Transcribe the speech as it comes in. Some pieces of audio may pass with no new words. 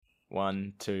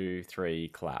1, 2, 3,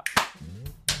 clap.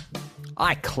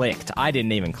 I clicked. I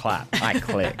didn't even clap. I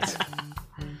clicked.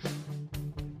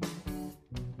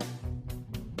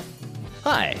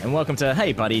 Hi, and welcome to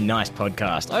Hey Buddy, Nice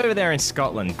Podcast. Over there in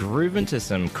Scotland, grooving to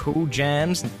some cool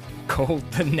jams called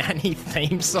the Nanny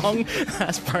theme song.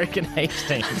 That's Broken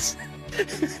Hastings.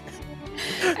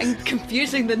 And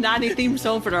confusing the Nanny theme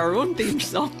song for our own theme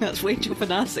song. That's way too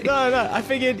fancy. No, I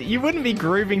figured you wouldn't be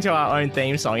grooving to our own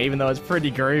theme song, even though it's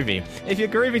pretty groovy. If you're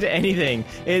grooving to anything,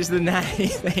 it's the Nanny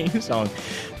theme song.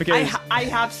 Because I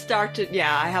have started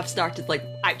like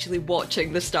actually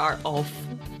watching the start of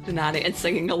the Nanny and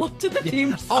singing along to the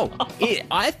theme song.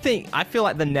 I feel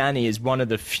like the Nanny is one of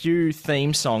the few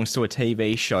theme songs to a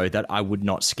TV show that I would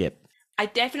not skip. I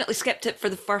definitely skipped it for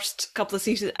the first couple of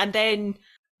seasons, and then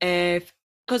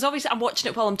because obviously I'm watching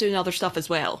it while I'm doing other stuff as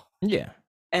well. Yeah.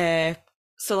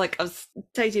 So like I was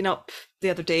tidying up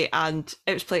the other day and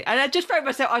it was playing, and I just found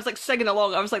myself, I was like singing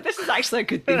along. I was like, this is actually a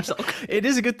good theme song. It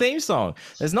is a good theme song.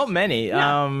 There's not many.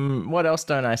 Yeah. What else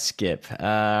don't I skip?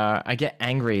 I get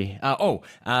angry.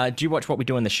 Do you watch What We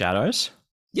Do in the Shadows?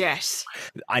 Yes.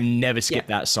 I never skip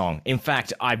that song. In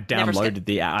fact, I've downloaded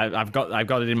I've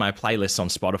got it in my playlist on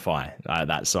Spotify.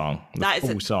 That song,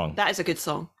 full song. That is a good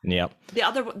song. Yep.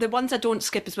 The ones I don't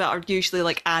skip as well are usually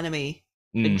like anime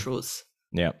intros.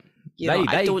 Yep.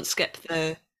 I don't skip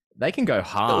the. They can go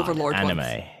hard. The Overlord anime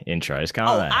ones. Intros,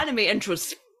 can't they? Anime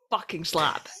intros fucking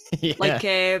slap. Yeah. Like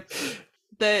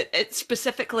it's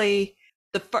specifically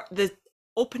the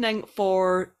opening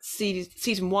for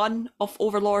season 1 of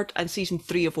Overlord and season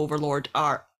 3 of Overlord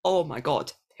are, oh my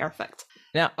god, perfect.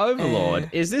 Now, Overlord,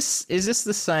 is this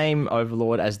the same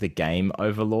Overlord as the game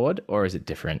Overlord, or is it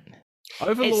different?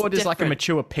 Overlord is like a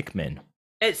mature Pikmin.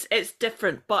 It's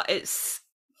different, but it's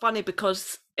funny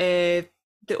because the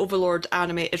Overlord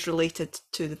anime is related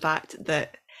to the fact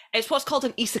that it's what's called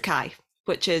an isekai,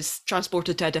 which is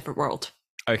transported to a different world.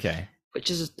 Okay. Which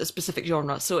is a specific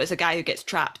genre. So it's a guy who gets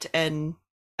trapped in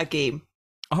a game.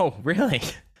 Oh, really?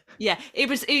 Yeah, it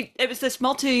was this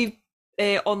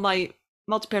multi-person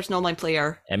online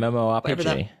player.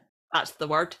 MMORPG. That's the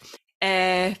word.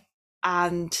 And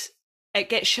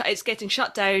it's getting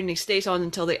shut down. He stays on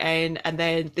until the end, and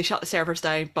then they shut the servers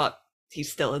down, but he's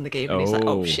still in the game, and he's like,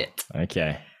 oh shit.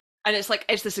 Okay. And it's like,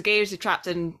 it's this a game, he's trapped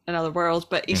in another world,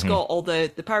 but he's got all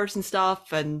the powers and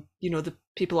stuff, and the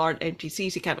people aren't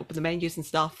NPCs, he can't open the menus and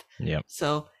stuff. Yeah.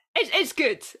 So it's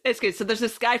good. It's good. So there's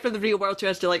this guy from the real world who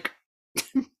has to like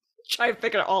try and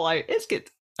figure it all out. It's good.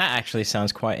 That actually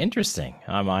sounds quite interesting.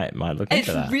 I might look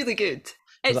into that. It's really good.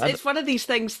 It's one of these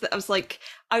things that I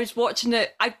was watching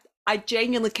it. I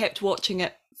genuinely kept watching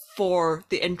it for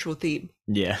the intro theme.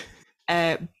 Yeah.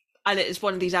 And it is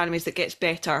one of these animes that gets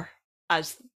better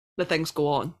as the things go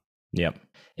on. Yep.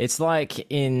 It's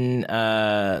like in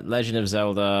Legend of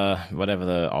Zelda, whatever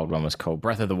the old one was called,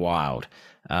 Breath of the Wild.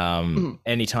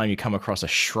 Anytime you come across a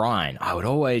shrine, I would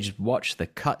always watch the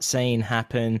cutscene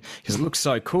happen because it looks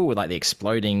so cool with like the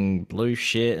exploding blue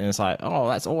shit, and it's like, oh,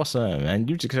 that's awesome, and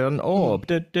you just got an orb,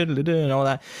 and all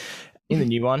that. In the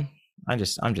new one, I'm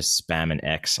just spamming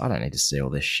X. I don't need to see all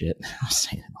this shit. I've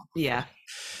seen it all. Yeah.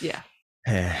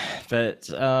 But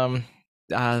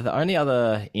the only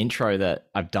other intro that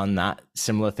I've done that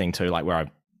similar thing to, like where I've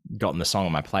gotten the song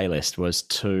on my playlist, was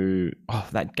to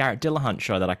that Garrett Dillahunt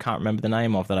show that I can't remember the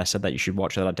name of, that I said that you should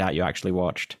watch, that I doubt you actually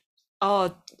watched.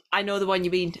 Oh, I know the one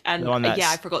you mean, and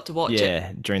I forgot to watch it.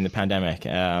 Yeah, during the pandemic.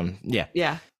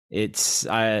 Yeah. It's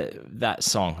that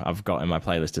song I've got in my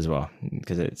playlist as well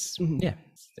because it's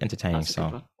entertaining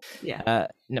song. Yeah.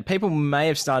 Now, people may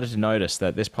have started to notice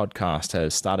that this podcast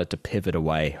has started to pivot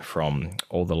away from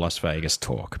all the Las Vegas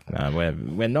talk.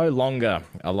 We're no longer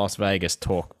a Las Vegas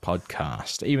talk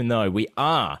podcast, even though we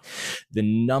are the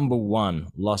number one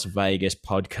Las Vegas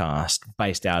podcast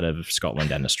based out of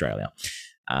Scotland and Australia.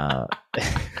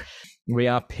 We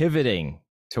are pivoting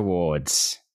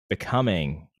towards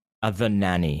becoming a The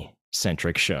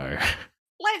Nanny-centric show.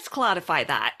 Let's clarify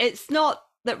that. It's not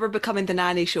that we're becoming the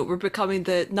Nanny show. We're becoming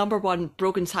the number one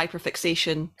Brogan's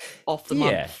hyperfixation of the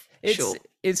month show.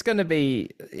 It's going to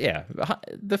be,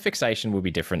 the fixation will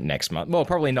be different next month. Well,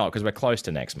 probably not, because we're close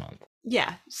to next month.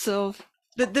 Yeah, so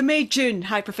the May-June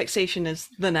hyperfixation is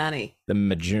the Nanny. The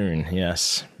Majune,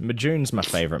 yes. Majune's my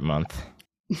favourite month.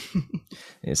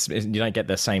 You don't get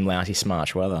the same lousy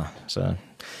smarch weather, so...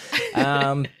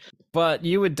 But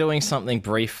you were doing something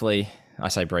briefly, I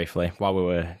say briefly, while we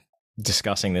were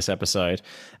discussing this episode.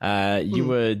 You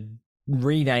were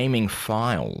renaming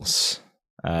files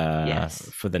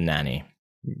for the Nanny.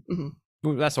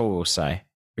 Mm-hmm. That's all we'll say,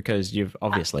 because you've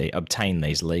obviously obtained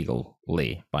these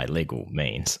legally by legal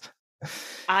means.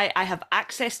 I have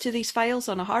access to these files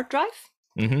on a hard drive.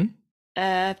 Mm-hmm.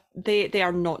 They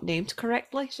are not named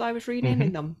correctly, so I was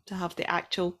renaming them to have the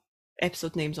actual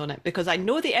episode names on it, because I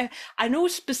know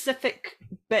specific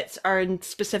bits are in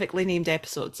specifically named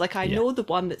episodes. Like I know the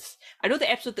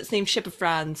episode that's named Ship of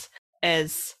France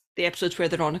is the episode where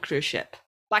they're on a cruise ship,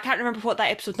 but I can't remember what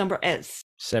that episode number is.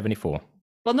 74.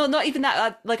 Well, no, not even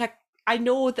that. I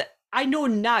know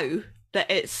now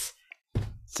that it's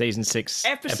season 6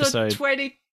 episode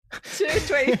 22,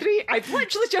 23. I've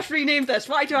literally just renamed this.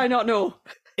 Why do I not know?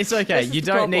 It's okay. You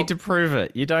don't need to prove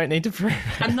it. You don't need to prove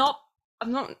it. I'm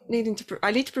not needing to prove.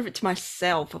 I need to prove it to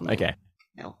myself. Okay.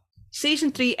 No.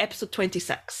 Season 3, episode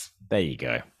 26. There you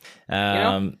go.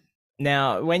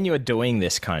 Now, when you're doing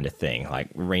this kind of thing, like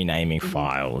renaming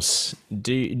files,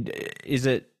 is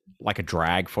it like a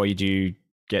drag for you? Do you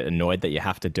get annoyed that you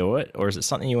have to do it, or is it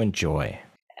something you enjoy?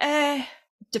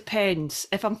 Depends.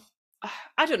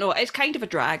 I don't know. It's kind of a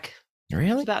drag.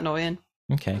 Really? It's a bit annoying.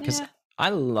 Okay, because I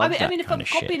love that if I'm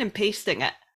copying and pasting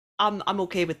it, I'm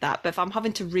okay with that. But if I'm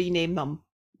having to rename them,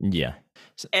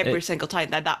 every single time,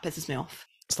 that pisses me off.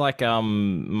 It's like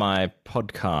my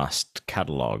podcast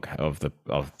catalog of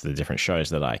the different shows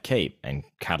that I keep and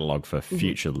catalog for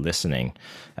future listening.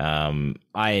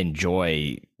 I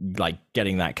enjoy like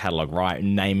getting that catalog right,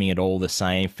 naming it all the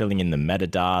same, filling in the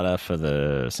metadata for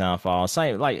the sound file.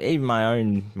 Same like even my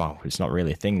own. Well, it's not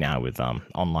really a thing now with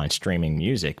online streaming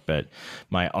music, but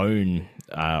my own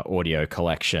audio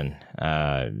collection,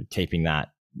 keeping that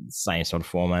same sort of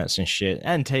formats and shit,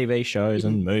 and TV shows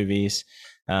and movies.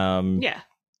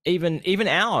 Even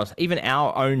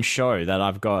our own show that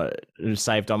I've got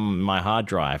saved on my hard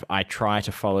drive, I try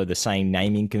to follow the same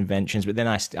naming conventions, but then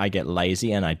I get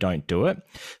lazy and I don't do it.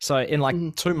 So in like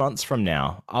 2 months from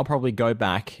now, I'll probably go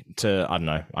back to, I don't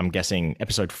know, I'm guessing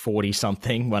episode 40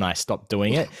 something when I stop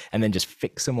doing it, and then just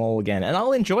fix them all again. And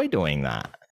I'll enjoy doing that.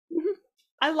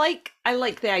 I like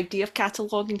the idea of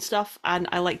cataloging stuff, and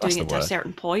I like doing it to a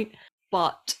certain point.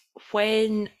 But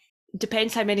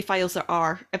depends how many files there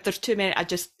are. If there's too many, I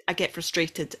get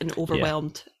frustrated and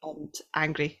overwhelmed and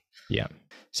angry. Yeah.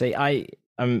 See, I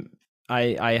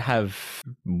have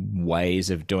ways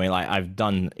of doing, like I've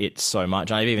done it so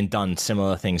much. I've even done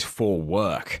similar things for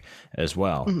work as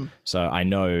well. So I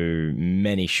know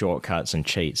many shortcuts and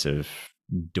cheats of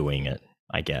doing it.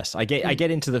 I guess I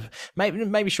get into the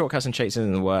maybe shortcuts and cheats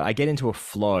isn't the word. I get into a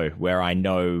flow where I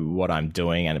know what I'm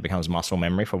doing, and it becomes muscle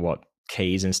memory for what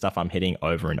keys and stuff I'm hitting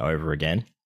over and over again.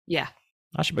 Yeah.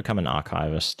 I should become an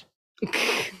archivist.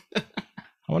 I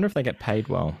wonder if they get paid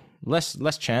well.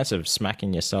 Less chance of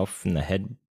smacking yourself in the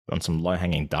head on some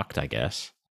low-hanging duct, I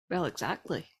guess. Well,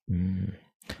 exactly. I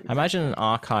imagine an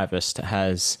archivist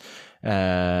has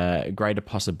a greater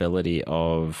possibility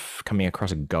of coming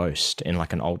across a ghost in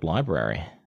like an old library.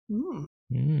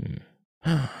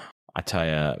 I tell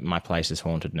you, my place is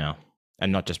haunted now.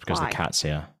 And not just because the cat's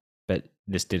here. But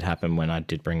this did happen when I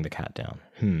did bring the cat down.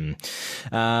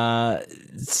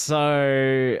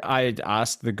 So I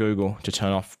asked the Google to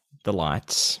turn off the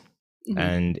lights,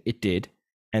 and it did.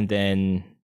 And then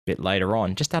a bit later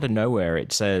on, just out of nowhere,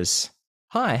 it says,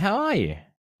 "Hi, how are you?"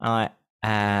 I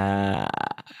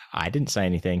didn't say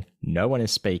anything. No one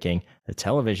is speaking. The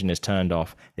television is turned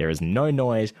off. There is no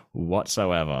noise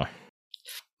whatsoever.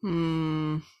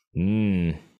 Hi,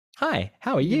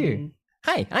 how are you?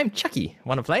 Hi, I'm Chucky.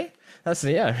 Want to play? That's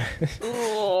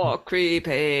Oh,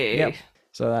 creepy. Yep.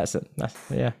 So that's it.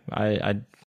 I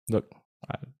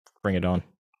bring it on.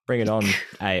 Bring it on,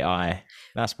 AI.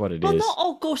 That's what it is. Well, not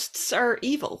all ghosts are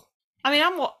evil. I mean,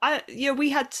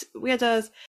 we had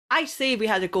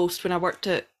a ghost when I worked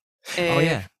at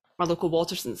my local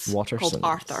Watersons called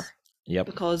Arthur. Yep.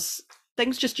 Because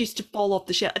things just used to fall off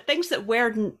the shelf. Things that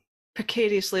weren't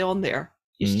precariously on there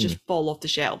used to just fall off the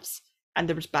shelves. And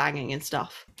there was banging and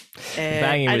stuff.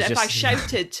 Banging and was if I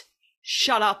shouted,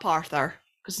 "Shut up, Arthur,"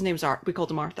 because his name's we called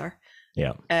him Arthur.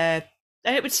 Yeah. And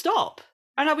it would stop.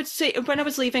 And I would say, when I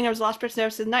was leaving, I was the last person there. I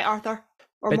said, "Night, Arthur,"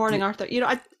 or "Morning, Arthur." You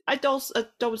know,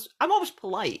 I'm always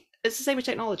polite. It's the same with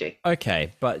technology.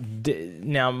 Okay, but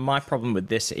now my problem with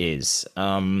this is,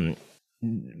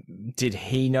 did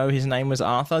he know his name was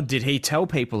Arthur? Did he tell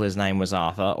people his name was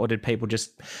Arthur, or did people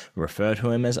just refer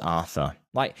to him as Arthur?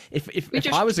 Like, if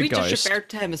I was a ghost, we just referred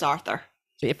to him as Arthur.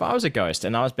 See, if I was a ghost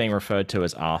and I was being referred to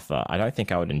as Arthur, I don't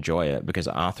think I would enjoy it because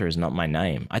Arthur is not my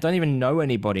name. I don't even know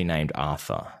anybody named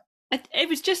Arthur. It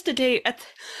was just a day.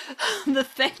 The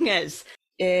thing is,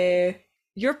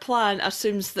 your plan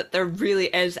assumes that there really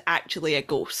is actually a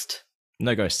ghost.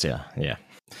 No ghosts here. Yeah.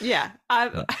 Yeah.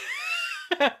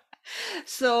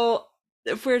 So,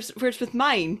 whereas with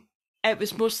mine, it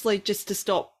was mostly just to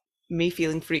stop me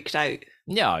feeling freaked out.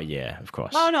 Yeah, yeah, of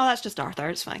course. Oh no, that's just Arthur.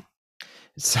 It's fine.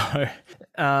 So,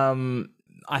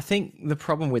 I think the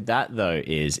problem with that though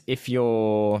is if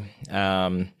you're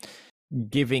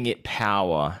giving it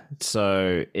power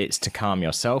so it's to calm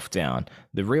yourself down,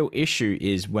 the real issue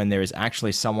is when there is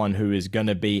actually someone who is going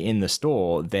to be in the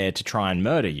store there to try and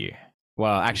murder you.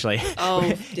 Well, actually,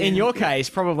 in your case,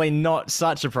 probably not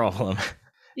such a problem.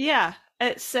 Yeah,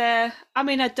 it's. I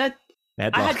mean, I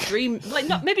had dreams,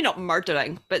 like maybe not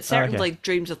murdering, but certainly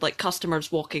dreams of like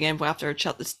customers walking in after I'd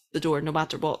shut the door. No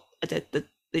matter what I did,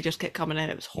 they just kept coming in.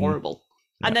 It was horrible.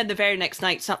 And then the very next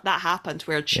night, that happened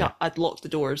where I'd locked the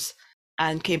doors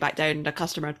and came back down, and a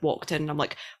customer had walked in, and I'm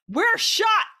like, "We're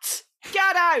shut!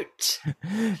 Get out!"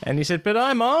 And he said, "But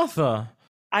I'm Arthur."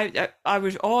 I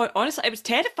was honestly, it was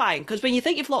terrifying because when you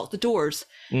think you've locked the doors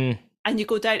and you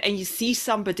go down and you see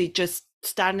somebody just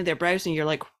standing there browsing, you're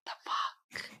like, "What the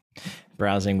fuck?"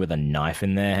 Browsing with a knife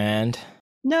in their hand.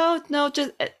 No.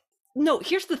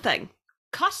 Here's the thing: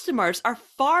 customers are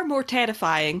far more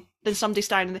terrifying than somebody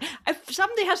standing there. If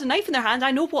somebody has a knife in their hand,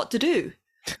 I know what to do.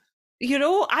 You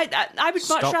know, I would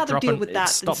much rather deal with that.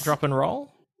 Stop, drop, and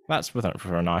roll? That's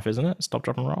for a knife, isn't it? Stop,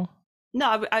 drop, and roll?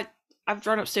 No, I've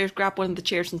run upstairs, grab one of the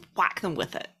chairs, and whack them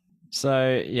with it.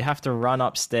 So you have to run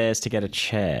upstairs to get a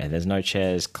chair. There's no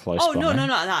chairs close by. Oh,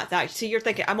 no. See, you're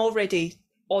thinking, I'm already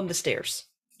on the stairs.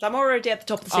 So I'm already at the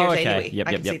top of the stairs anyway.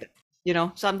 I can see that. You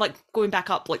know, so I'm like going back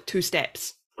up like 2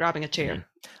 steps, grabbing a chair.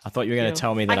 I thought you were going to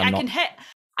tell me that I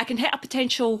can hit a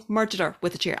potential murderer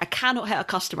with a chair. I cannot hit a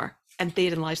customer. And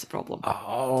therein lies the problem.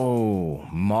 Oh,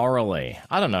 morally.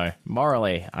 I don't know.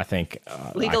 Morally, I think.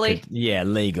 Legally?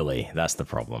 Legally. That's the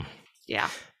problem. Yeah.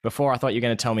 Before, I thought you were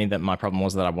going to tell me that my problem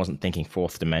was that I wasn't thinking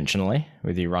fourth dimensionally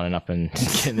with you running up and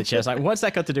getting the chairs. Like, what's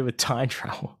that got to do with time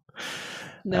travel?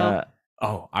 No.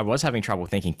 I was having trouble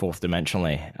thinking fourth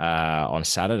dimensionally on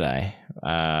Saturday,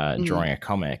 drawing a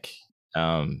comic.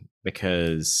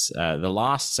 Because the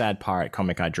last Sad Pirate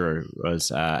comic I drew was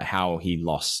how he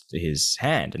lost his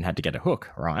hand and had to get a hook,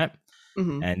 right?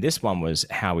 Mm-hmm. And this one was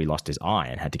how he lost his eye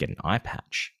and had to get an eye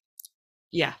patch.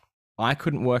 Yeah. I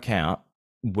couldn't work out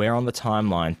where on the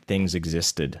timeline things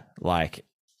existed, like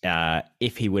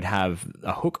if he would have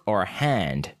a hook or a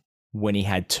hand when he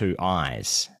had 2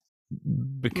 eyes.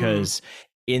 Because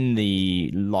in the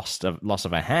loss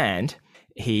of a hand,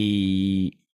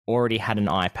 he already had an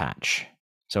eye patch.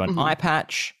 So an eye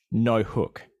patch, no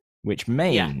hook, which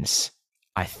means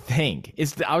I think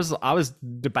I was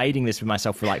debating this with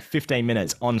myself for like 15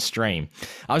 minutes on stream.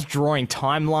 I was drawing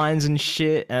timelines and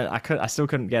shit, and I still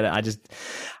couldn't get it.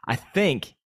 I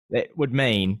think that would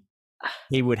mean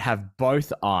he would have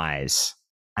both eyes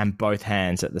and both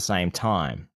hands at the same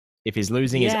time. If he's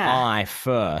losing his eye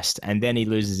first and then he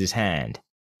loses his hand.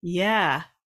 Yeah.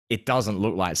 It doesn't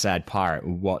look like Sad Pirate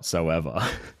whatsoever.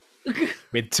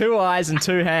 With 2 eyes and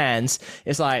 2 hands,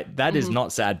 it's like, that is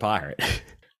not Sad Pirate.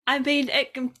 I mean,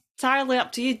 it's entirely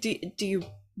up to you. Do you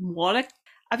want to?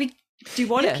 I mean, do you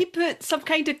want to keep it some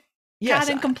kind of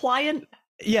canon compliant?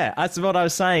 Yeah, that's what I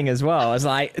was saying as well. I was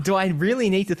like, do I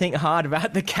really need to think hard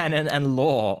about the canon and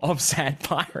lore of Sad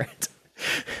Pirate?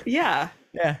 Yeah.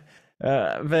 Yeah.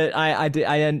 But I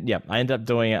ended up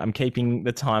doing it. I'm keeping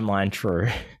the timeline true.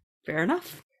 Fair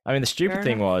enough. I mean, the stupid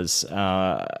thing was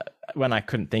when I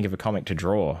couldn't think of a comic to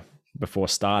draw before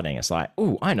starting, it's like,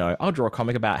 oh, I know, I'll draw a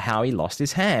comic about how he lost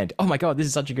his hand. Oh my God, this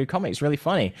is such a good comic. It's really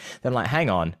funny. Then like, hang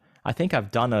on, I think I've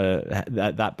done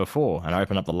that before. And I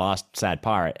open up the last Sad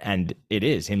Pirate and it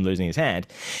is him losing his hand.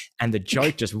 And the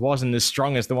joke just wasn't as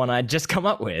strong as the one I'd just come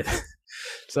up with.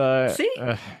 So, see,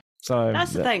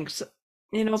 that's the thing. So,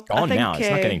 you know, it's gone now. It's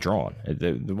not getting drawn.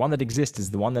 The one that exists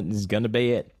is the one that is going to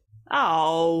be it.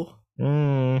 Oh.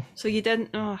 So you didn't?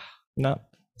 Oh. No.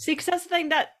 See, because that's the thing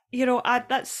that, you know,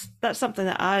 that's something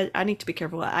that I need to be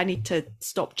careful with. I need to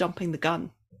stop jumping the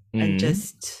gun and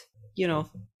just, you know,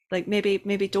 like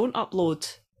maybe don't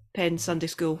upload Penn Sunday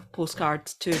School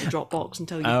postcards to the Dropbox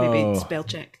until you maybe spell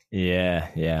check.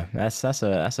 Yeah. That's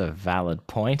a valid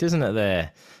point, isn't it?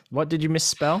 There. What did you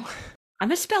misspell? I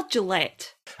misspelled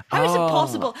Gillette. How is it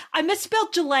possible? I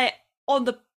misspelled Gillette on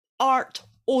the art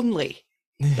only.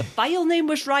 The file name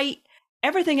was right.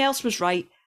 Everything else was right.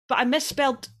 But I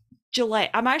misspelled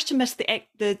Gillette. I managed to miss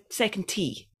the second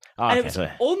T. And it was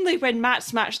only when Matt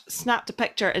snapped a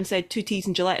picture and said 2 T's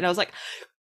in Gillette. And I was like,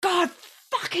 God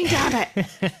fucking damn it.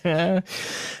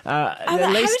 How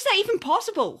is that even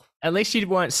possible? At least you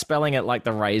weren't spelling it like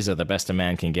the razor the best a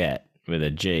man can get. With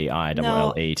a Gillette,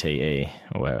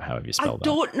 or however you spell that.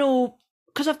 I don't know,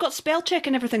 because I've got spell check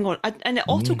and everything on, and it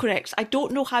autocorrects. I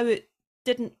don't know how it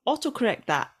didn't autocorrect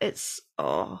that.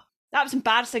 That was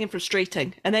embarrassing and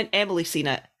frustrating. And then Emily seen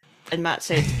it, and Matt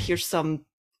said, "Here's some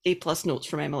A+ notes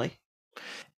from Emily."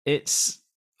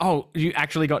 You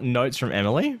actually got notes from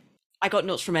Emily? I got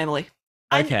notes from Emily.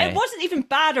 And Okay. it wasn't even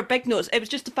bad or big notes. It was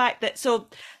just the fact that, so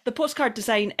the postcard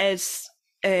design is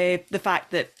the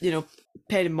fact that,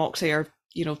 Penn and Moxie are,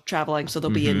 traveling, so they'll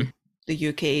be in the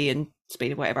UK and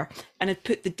Spain and whatever. And it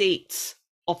put the dates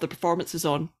of the performances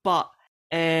on. But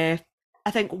I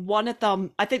think one of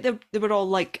them, they were all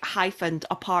like hyphened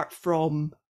apart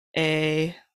from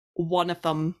one of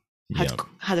them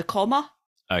had a comma.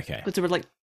 Okay. Because they were like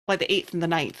the 8th and the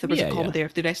 9th. There was a comma there.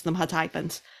 The rest of them had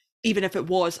hyphens. Even if it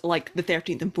was like the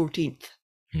 13th and 14th.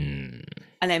 And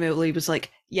Emily was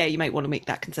like, yeah, you might want to make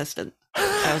that consistent.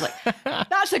 And I was like,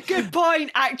 that's a good point,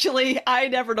 actually. I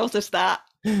never noticed that.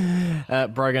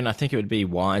 Brogan, I think it would be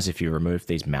wise if you removed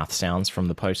these mouth sounds from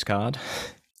the postcard.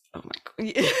 Oh my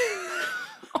God.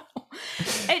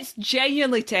 It's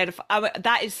genuinely terrifying.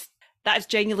 That is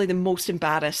genuinely the most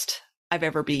embarrassed I've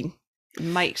ever been. It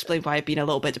might explain why I've been a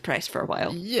little bit depressed for a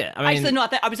while. Yeah, I mean, actually, no,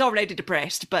 I was already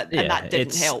depressed, and that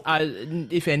didn't help.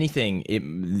 If anything,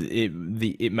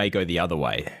 it may go the other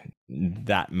way.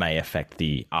 That may affect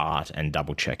the art and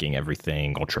double checking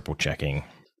everything or triple checking.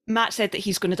 Matt said that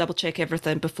he's going to double check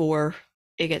everything before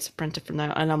it gets printed from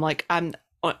now, and I'm like,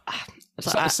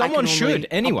 someone should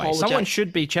anyway. Someone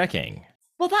should be checking.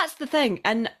 Well, that's the thing,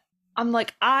 and I'm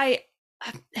like,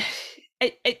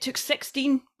 It took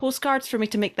 16 postcards for me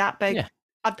to make that big. Yeah.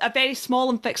 A very small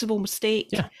and fixable mistake.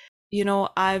 Yeah.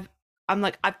 I've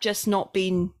just not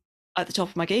been at the top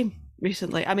of my game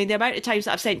recently. I mean, the amount of times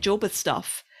that I've sent Joe with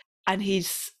stuff, and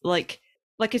he's like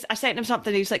I sent him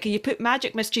something. He's like, "Can you put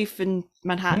Magic, Mischief, and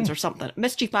Manhattans or something?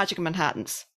 Mischief, Magic, and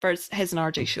Manhattans for his and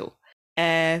RJ show."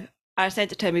 I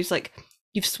sent it to him. He's like,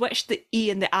 "You've switched the E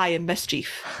and the I in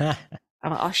Mischief."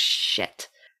 I'm like, "Oh shit!"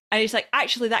 And he's like,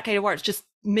 "Actually, that kind of works. Just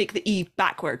make the E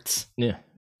backwards." Yeah.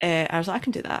 I was like, I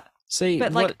can do that. See,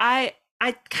 but I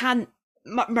can't.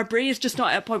 My brain is just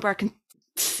not at a point where I can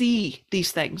see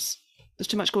these things. There's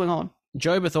too much going on.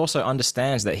 Jobeth also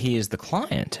understands that he is the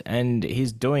client and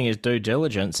he's doing his due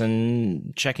diligence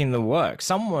and checking the work.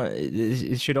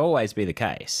 It should always be the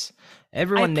case.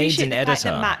 Everyone needs an editor. I appreciate the fact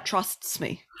that Matt trusts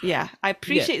me. Yeah, I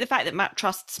appreciate the fact that Matt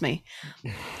trusts me.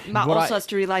 Matt also has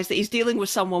to realise that he's dealing with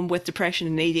someone with depression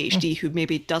and ADHD who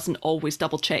maybe doesn't always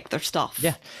double check their stuff.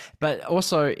 Yeah, but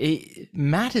also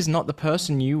Matt is not the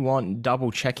person you want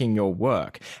double checking your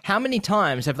work. How many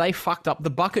times have they fucked up the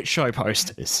Bucket Show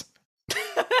posters?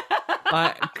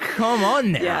 Like, come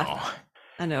on now. Yeah,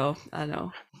 I know.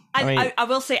 I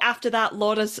will say after that,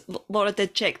 Laura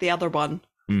did check the other one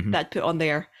that I'd put on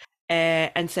there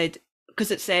and said,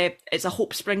 because it's a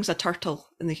hope springs a turtle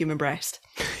in the human breast.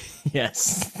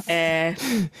 Yes.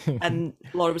 And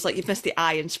Laura was like, "You've missed the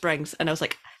I in springs," and I was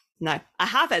like, "No, I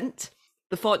haven't.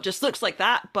 The font just looks like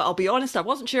that, but I'll be honest, I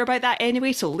wasn't sure about that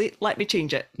anyway, so let me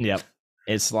change it." Yep.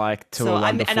 It's like a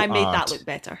wonderful and I made that look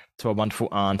better. To a wonderful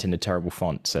aunt in a terrible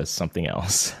font says something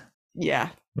else. Yeah.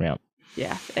 Yeah.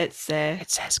 Yeah. It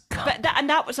says cunt. But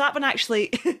that one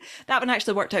actually that one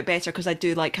actually worked out better because I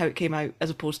do like how it came out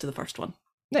as opposed to the first one.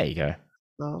 There you go.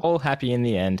 So. All happy in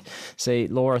the end. See,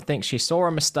 Laura thinks she saw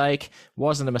a mistake.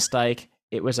 Wasn't a mistake.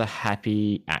 It was a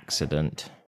happy accident.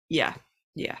 Yeah.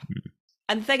 Yeah.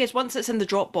 And the thing is, once it's in the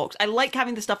Dropbox, I like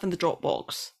having the stuff in the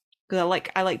Dropbox because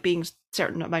I like being a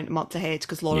certain amount of months ahead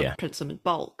because Laura prints them in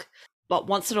bulk. But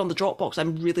once they're on the Dropbox,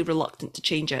 I'm really reluctant to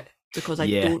change it because I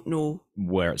don't know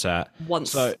where it's at.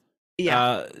 So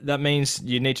that means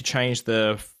you need to change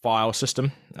the file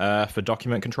system for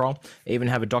document control. Even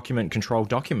have a document control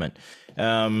document.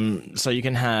 So you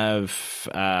can have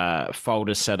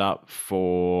folders set up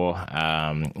for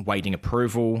waiting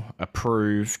approval,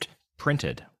 approved,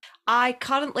 printed. I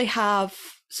currently have,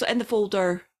 so in the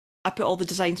folder, I put all the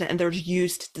designs in and there's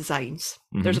used designs.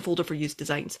 Mm-hmm. There's a folder for used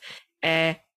designs.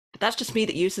 But that's just me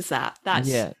that uses that.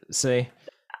 See?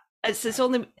 It's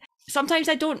only, sometimes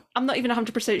I'm not even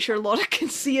 100% sure Laura can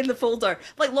see in the folder.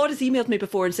 Like Laura's emailed me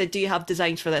before and said, "Do you have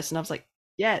designs for this?" And I was like,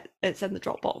 "Yeah, it's in the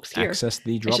Dropbox here." Access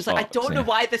the Dropbox. And she's like, "I don't know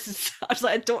why this is," I was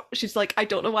like, she's like, "I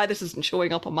don't know why this isn't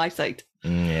showing up on my side."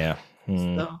 Yeah.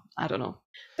 So, I don't know.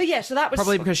 But yeah, so that was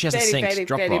probably because she has a synced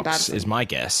Dropbox, very is my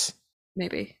guess.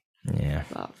 Maybe. Yeah.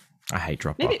 But I hate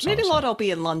Dropbox. Maybe Laura will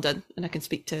be in London and I can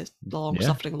speak to the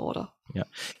long-suffering Laura. Yeah.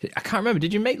 I can't remember.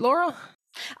 Did you meet Laura?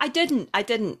 I didn't.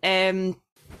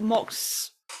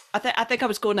 Mox, I think I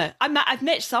was going to. I've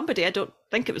met somebody. I don't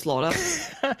think it was Laura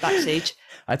backstage.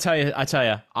 I tell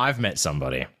you, I've met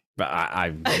somebody. But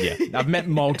I've met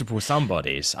multiple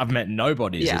somebodies. I've met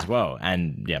nobodies as well.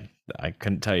 And I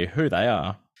couldn't tell you who they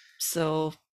are.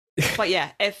 So, but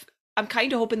if I'm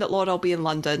kind of hoping that Laura will be in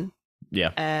London.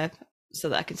 Yeah. so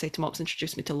that I can say to Mops,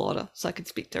 introduce me to Laura, so I can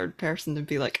speak to her in person and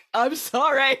be like, I'm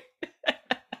sorry.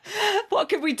 What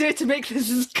can we do to make this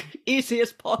as easy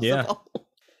as possible?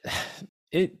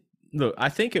 Yeah. Look, I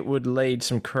think it would lend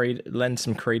some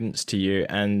credence to you,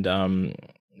 and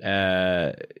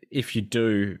if you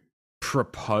do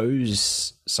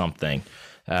propose something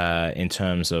in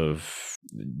terms of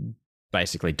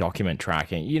basically document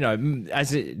tracking, you know,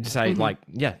 as it say, like,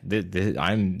 yeah,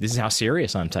 this is how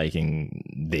serious I'm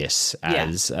taking this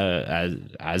as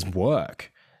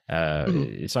work.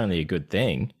 It's only a good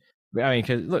thing. I mean,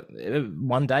 because look,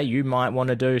 one day you might want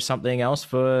to do something else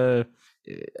for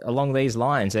along these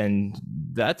lines, and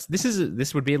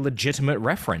this would be a legitimate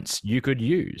reference you could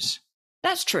use.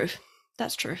 That's true.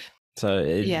 So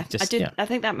I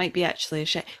think that might be actually a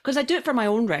shame, because I do it for my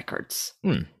own records.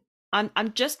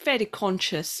 I'm just very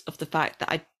conscious of the fact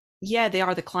that they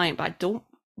are the client, but I don't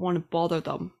want to bother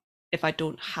them if I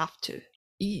don't have to.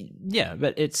 Yeah,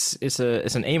 but it's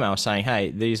an email saying, hey,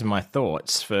 these are my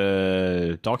thoughts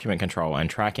for document control and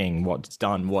tracking what's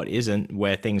done, what isn't,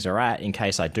 where things are at in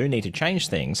case I do need to change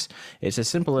things. It's as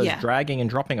simple as dragging and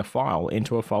dropping a file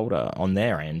into a folder on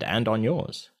their end and on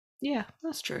yours. Yeah,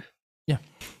 that's true. Yeah,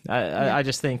 I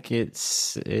just think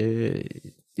it's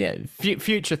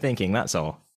future thinking. That's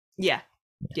all. Yeah.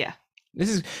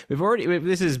 This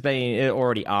has been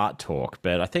already art talk,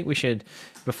 but I think we should,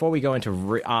 before we go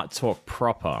into art talk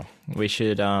proper, we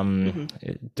should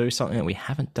do something that we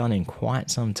haven't done in quite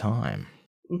some time,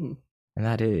 and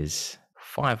that is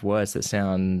 5 words that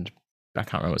sound, I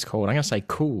can't remember what it's called. I'm going to say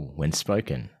 "cool" when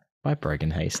spoken by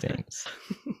Brogan Hastings.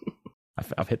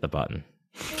 I've hit the button.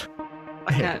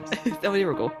 I can't. Oh,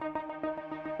 here we go.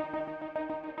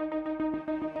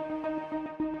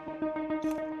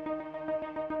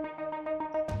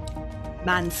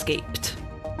 Manscaped.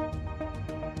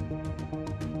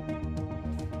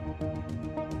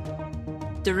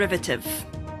 Derivative.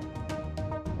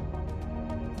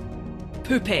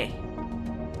 Poupée.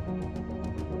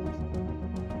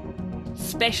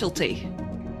 Specialty.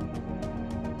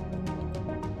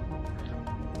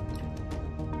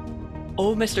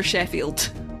 Oh, Mr.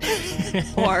 Sheffield.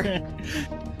 Or,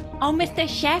 oh, Mr.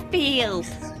 Sheffield.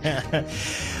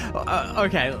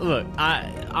 Okay, look,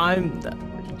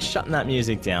 I'm shutting that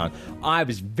music down. I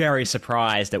was very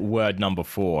surprised at word number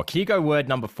 4. Can you go word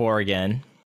number 4 again?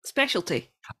 Specialty.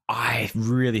 I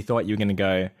really thought you were going to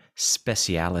go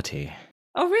speciality.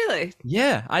 Oh, really?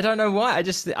 Yeah, I don't know why.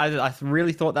 I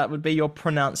really thought that would be your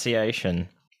pronunciation.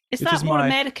 Is that more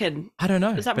American? I don't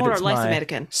know. Is that more or less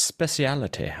American?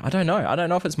 Speciality. I don't know. I don't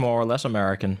know if it's more or less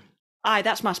American. Aye,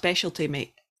 that's my specialty,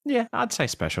 mate. Yeah, I'd say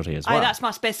specialty as well. Aye, that's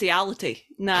my speciality.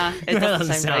 Nah, it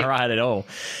doesn't sound right at all.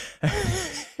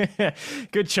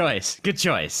 Good choice.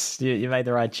 You made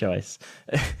the right choice.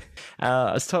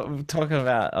 I was talking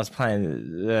about, I was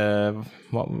playing,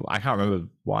 I can't remember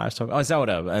why I was talking. Oh,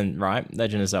 Zelda, and right,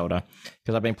 Legend of Zelda,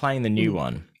 because I've been playing the new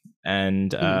one,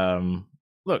 and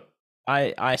look,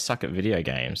 I suck at video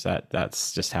games.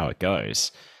 That's just how it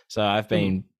goes. So I've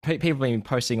been people have been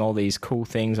posting all these cool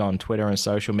things on Twitter and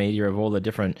social media of all the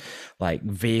different like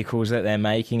vehicles that they're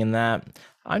making and that.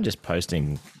 I'm just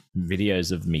posting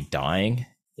videos of me dying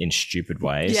in stupid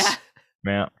ways.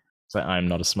 Yeah. So I'm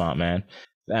not a smart man.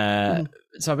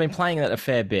 So I've been playing that a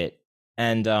fair bit,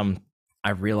 and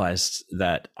I realized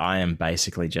that I am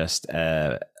basically just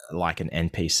like an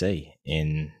NPC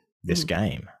in this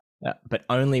game, but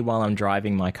only while I'm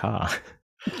driving my car.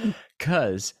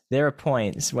 Because there are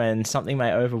points when something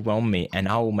may overwhelm me and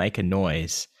I will make a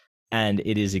noise, and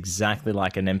it is exactly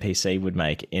like an NPC would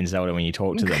make in Zelda when you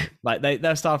talk to them. Like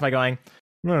they'll start by going,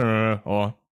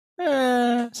 or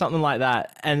something like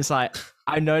that. And it's like,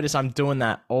 I notice I'm doing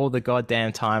that all the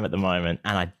goddamn time at the moment,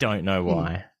 and I don't know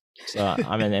why. So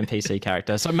I'm an NPC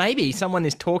character. So maybe someone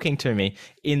is talking to me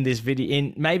in this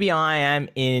video. Maybe I am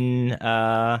in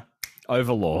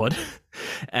Overlord,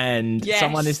 and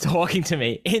someone is talking to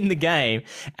me in the game,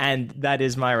 and that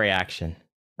is my reaction.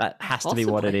 That has to be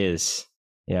what it is.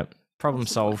 Yep. Problem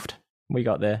solved. We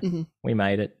got there. We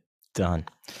made it. Done.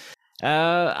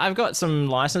 I've got some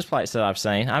license plates that I've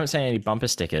seen. I haven't seen any bumper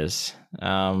stickers,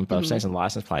 but I've seen some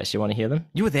license plates. You want to hear them?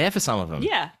 You were there for some of them.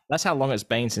 Yeah. That's how long it's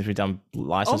been since we've done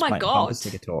license plate and bumper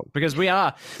sticker talk. Because we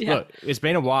are, look, it's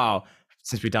been a while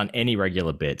since we've done any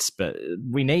regular bits, but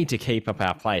we need to keep up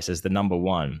our place as the number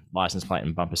 1 license plate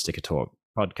and bumper sticker talk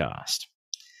podcast.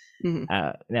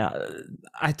 Now,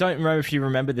 I don't remember if you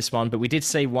remember this one, but we did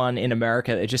see one in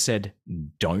America that just said,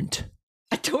 "Don't."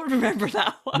 I don't remember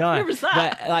that one. No, where was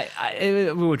that? But,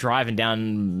 we were driving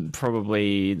down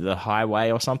probably the highway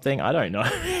or something. I don't know.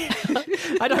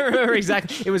 I don't remember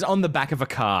exactly. It was on the back of a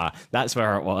car. That's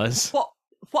where it was.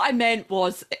 what I meant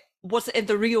was it in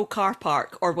the Rio car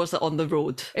park or was it on the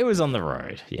road? It was on the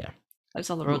road, yeah. It was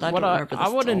on the road. I What don't remember this I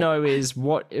want to at all. know is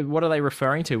what are they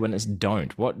referring to when it's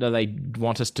don't? What do they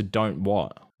want us to don't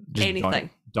what? Just Anything.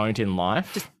 Don't in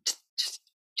life?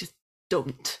 Just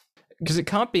don't. Because it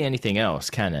can't be anything else,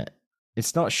 can it?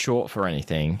 It's not short for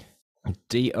anything.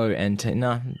 DONT.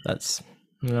 No, that's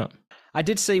no. I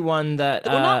did see one that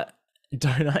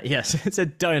donut. Yes, it's a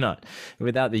donut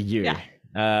without the U. Yeah.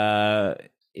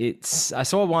 I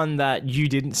saw one that you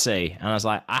didn't see, and I was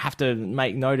like, I have to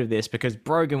make note of this because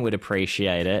Brogan would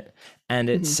appreciate it. And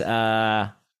it's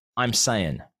I'm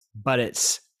Saiyan, but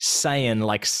it's Saiyan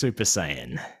like Super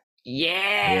Saiyan.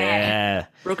 Yeah.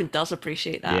 Brogan does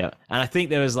appreciate that. Yeah. And I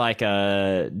think there was like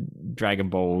Dragon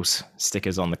Balls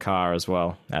stickers on the car as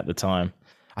well at the time.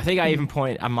 I think I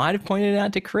might have pointed it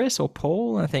out to Chris or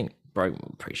Paul. I think Brogan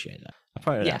will appreciate that. I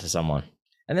pointed it out to someone.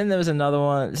 And then there was another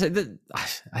one. So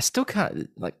I still can't,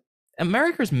 like,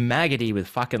 America's maggoty with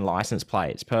fucking license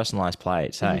plates, personalized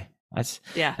plates, hey?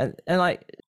 Yeah. And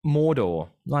like, Mordor,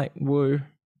 like, woo.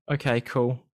 Okay,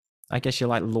 cool. I guess you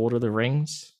like Lord of the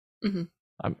Rings. Mm-hmm.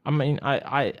 I mean,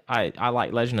 I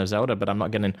like Legend of Zelda, but I'm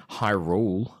not getting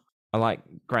Hyrule. I like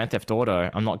Grand Theft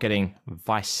Auto. I'm not getting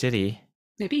Vice City.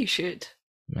 Maybe you should.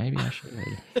 Maybe I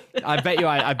should. I bet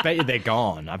you they're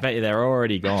gone. I bet you they're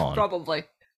already gone. Probably.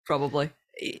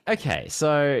 Okay,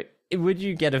 so would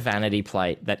you get a vanity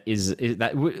plate that is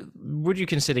that would you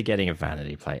consider getting a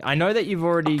vanity plate? I know that you've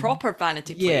already A proper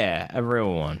vanity plate. Yeah, a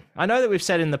real one. I know that we've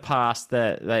said in the past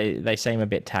that they seem a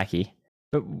bit tacky,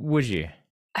 but would you?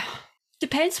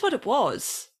 Depends what it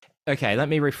was. Okay, let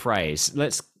me rephrase.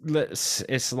 Let's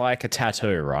it's like a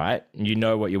tattoo, right? You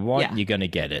know what you want, you're going to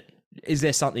get it. Is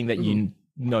there something that you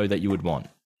know that you would want?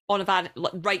 On a van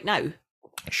right now?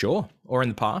 Sure. Or in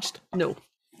the past? No.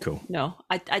 Cool. No,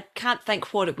 I can't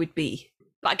think what it would be.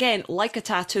 But again, like a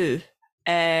tattoo,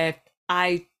 there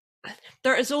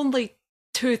is only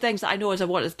two things that I know as I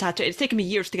want as a tattoo. It's taken me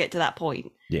years to get to that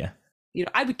point. Yeah. You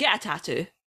know, I would get a tattoo.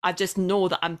 I just know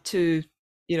that I'm too,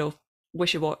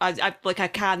 wishy-washy. I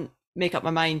can't make up my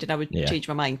mind, and I would change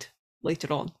my mind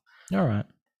later on. All right.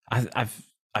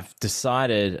 I've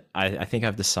decided. I think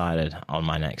I've decided on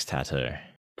my next tattoo.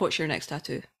 What's your next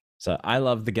tattoo? So I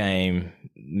love the game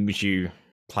which you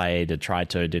played or tried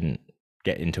to, didn't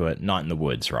get into it. Night in the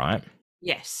Woods, right?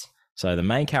 Yes. So the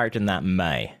main character in that,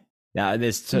 May. Now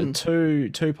there's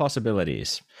two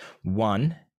possibilities.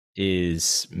 One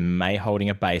is May holding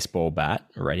a baseball bat,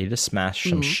 ready to smash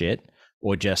some shit,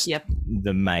 or just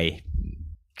the May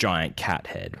giant cat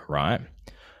head, right?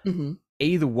 Mm-hmm.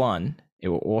 Either one, it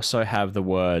will also have the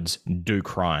words "do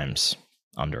crimes"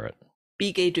 under it.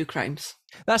 Be gay, do crimes.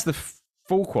 That's the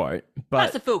full quote, but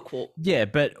that's the full quote. Yeah,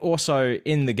 but also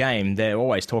in the game, they're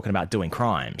always talking about doing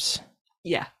crimes.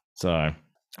 Yeah. So,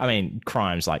 I mean,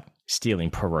 crimes like stealing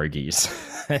pierogies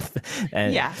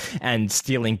and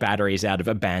stealing batteries out of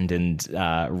abandoned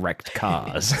wrecked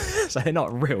cars. So they're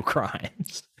not real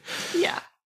crimes. Yeah.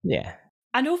 Yeah.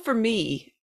 I know for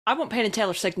me, I want Penn and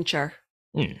Teller's signature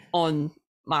on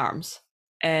my arms.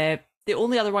 The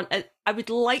only other one, I would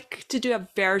like to do a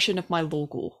version of my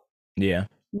logo. Yeah.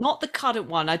 Not the current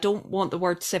one. I don't want the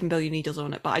word 7 billion needles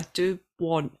on it, but I do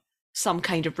want some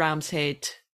kind of ram's head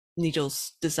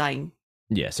needles design.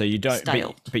 Yeah, so you don't,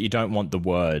 but you don't want the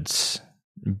words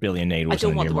billion needles. I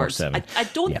don't want the words. 7. I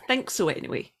don't think so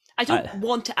anyway. I don't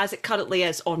want it as it currently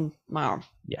is on my arm.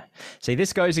 Yeah. See,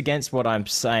 this goes against what I'm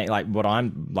saying, like what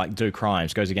I'm like, do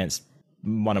crimes goes against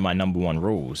one of my number one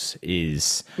rules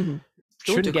is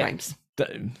don't do crimes.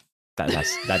 That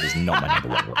is not my number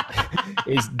one rule.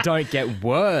 Is don't get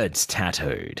words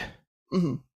tattooed.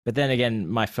 Mm-hmm. But then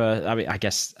again, I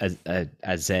guess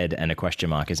a Z and a question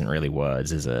mark isn't really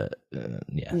words, is it?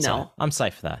 Yeah. No. So I'm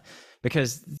safe for that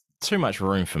because too much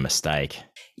room for mistake.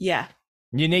 Yeah.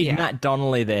 You need Matt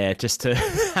Donnelly there just to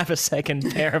have a second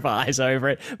pair of eyes over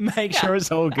it, make sure it's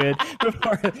all good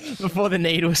before the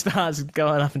needle starts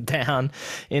going up and down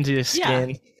into your skin.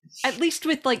 Yeah. At least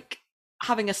with like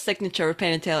having a signature of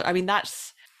Penn and Teller. I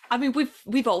mean,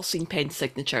 we've all seen Penn's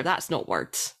signature. That's not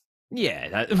words.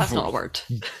 Yeah, that's not a word.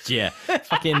 Yeah,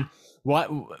 fucking what?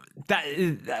 That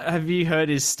have you heard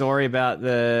his story about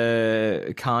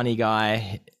the Carney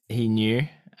guy he knew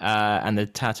and the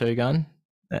tattoo gun?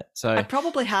 So I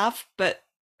probably have, but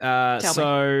tell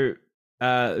me.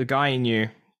 The guy he knew,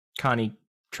 Carney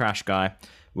trash guy,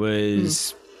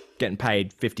 was getting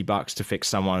paid $50 to fix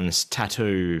someone's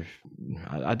tattoo.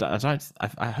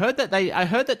 I heard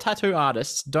that tattoo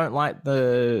artists don't like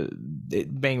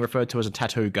it being referred to as a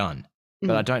tattoo gun,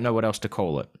 but I don't know what else to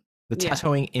call it. The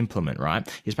tattooing implement, right?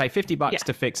 He's paid $50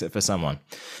 to fix it for someone,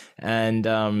 and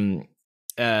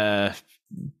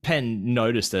Penn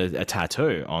noticed a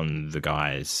tattoo on the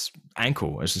guy's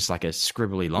ankle. It's just like a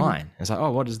scribbly line. It's like,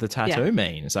 oh, what does the tattoo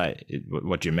mean? It's like,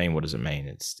 what do you mean? What does it mean?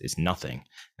 It's nothing.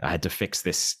 I had to fix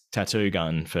this tattoo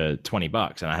gun for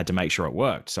 $20, and I had to make sure it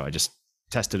worked. So I just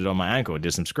tested it on my ankle and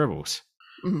did some scribbles.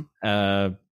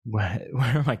 Where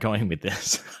am I going with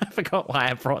this? I forgot why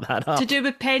I brought that up. To do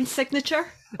with Penn's signature?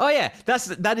 Oh yeah,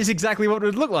 that is exactly what it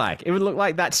would look like. It would look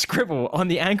like that scribble on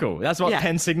the ankle. That's what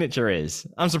Penn's signature is.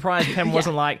 I'm surprised Penn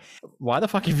wasn't like, why the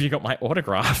fuck have you got my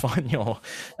autograph on your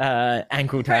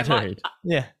ankle tattoo?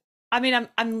 Yeah. I mean,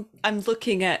 I'm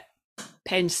looking at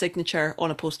Penn's signature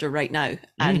on a poster right now,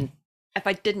 and if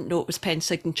I didn't know it was Penn's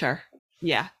signature,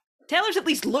 Teller's at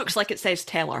least looks like it says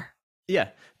Teller. Yeah,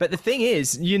 but the thing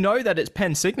is, you know that it's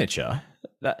Penn's signature.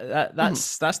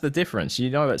 That's the difference. You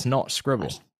know it's not scribble.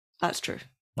 That's true.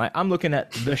 Like, I'm looking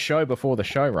at the show before the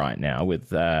show right now with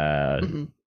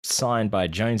signed by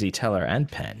Jonesy, Teller, and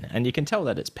Penn, and you can tell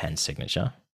that it's Penn's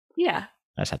signature. Yeah.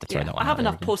 I just had to throw that one I have out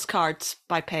enough there postcards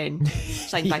by Penn,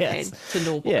 signed by Penn, to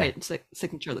know what Penn's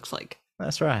signature looks like.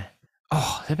 That's right.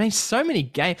 Oh, there've been so many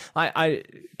games.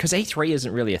 Because E3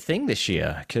 isn't really a thing this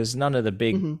year, because none of the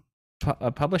big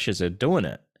publishers are doing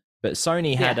it. But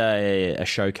Sony had a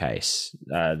showcase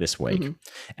this week,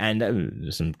 and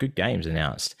there's some good games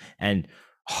announced. And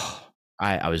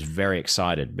I was very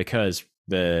excited because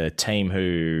the team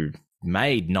who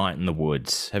made Night in the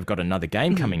Woods have got another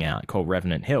game coming out called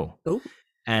Revenant Hill. Ooh.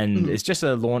 And it's just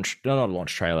not a launch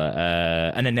trailer,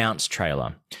 an announced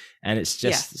trailer. And it's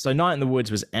just, so Night in the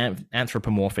Woods was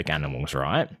anthropomorphic animals,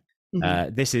 right?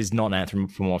 This is not an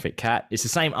anthropomorphic cat. It's the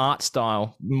same art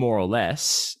style, more or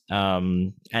less.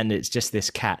 And it's just this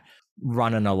cat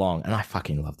running along. And I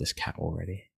fucking love this cat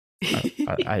already.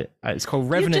 It's called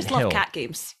Revenant You just Hill. love cat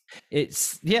games.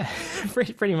 It's,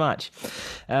 pretty much.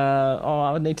 I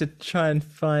would need to try and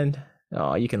find,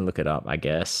 you can look it up, I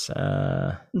guess.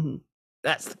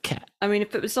 That's the cat. I mean,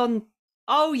 if it was on,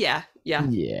 yeah.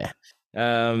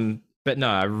 But no,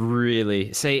 I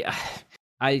really see.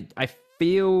 I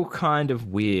feel kind of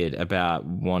weird about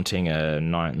wanting a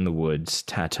Night in the Woods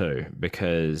tattoo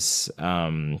because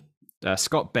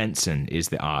Scott Benson is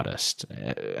the artist,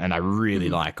 and I really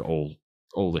like all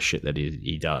the shit that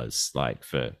he does, like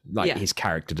his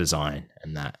character design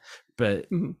and that. But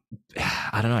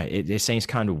I don't know, it seems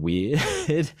kind of weird.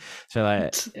 So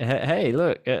like, hey,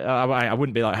 look, I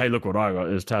wouldn't be like, hey, look what I got,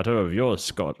 this tattoo of yours,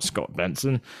 Scott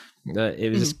Benson.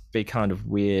 It would just be kind of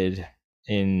weird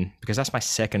because that's my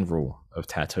second rule of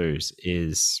tattoos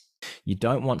is you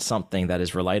don't want something that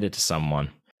is related to someone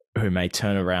who may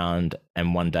turn around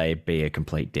and one day be a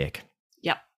complete dick.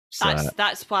 Yep. So,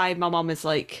 that's why my mom is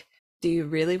like, do you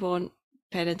really want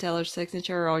Penn and Teller's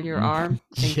signature on your arm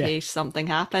in case something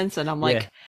happens? And I'm like,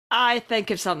 I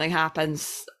think if something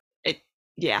happens,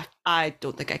 I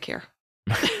don't think I care.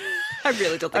 I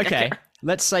really don't think I care.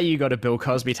 Let's say you got a Bill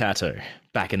Cosby tattoo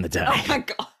back in the day. Oh my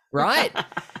God. Right?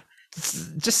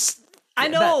 I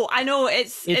know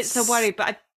it's a worry,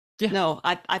 but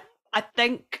I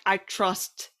think I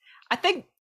trust. I think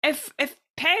if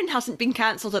Penn hasn't been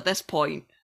cancelled at this point,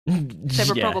 they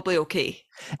were probably okay.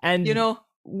 And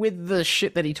with the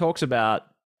shit that he talks about,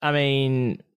 I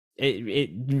mean,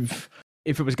 if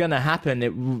it was going to happen,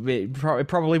 it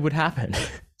probably would happen.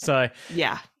 So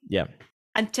yeah.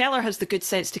 And Teller has the good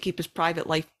sense to keep his private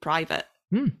life private.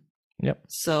 Yep.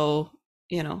 So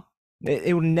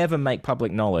it will never make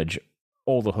public knowledge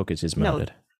all the hookers he's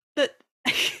murdered.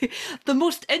 The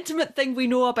most intimate thing we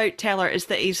know about Teller is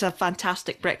that he's a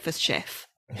fantastic breakfast chef.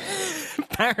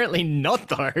 Apparently not,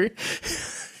 though.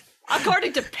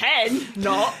 According to Penn,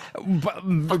 not.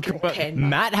 But Penn,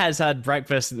 Matt has had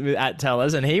breakfast at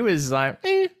Teller's, and he was like,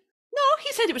 No,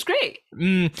 he said it was great.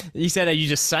 He said, "Are you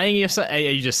just saying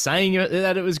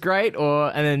that it was great?"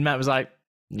 And then Matt was like,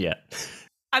 "Yeah."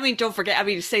 I mean, don't forget.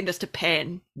 He's saying this to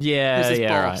Penn. Yeah, who's his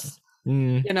boss.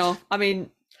 Right. I mean,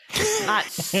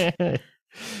 that's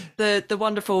the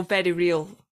wonderful, very real,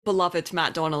 beloved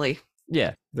Matt Donnelly.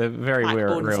 Yeah, the very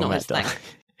real Matt Donnelly.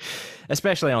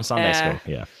 Especially on Sunday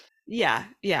School.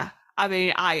 Yeah. I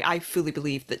mean, I fully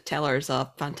believe that Teller is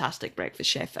a fantastic breakfast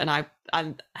chef, and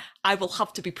I will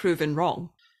have to be proven wrong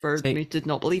for me to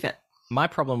not believe it. My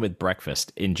problem with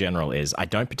breakfast in general is I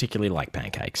don't particularly like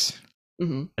pancakes.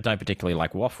 I don't particularly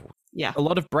like waffles. Yeah. A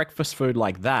lot of breakfast food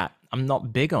like that, I'm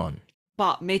not big on.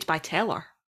 But made by Teller.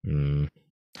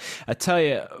 I tell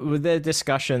you, with the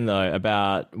discussion, though,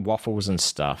 about waffles and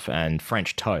stuff and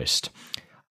French toast,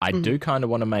 I do kind of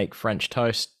want to make French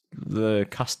toast the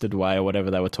custard way or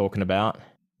whatever they were talking about.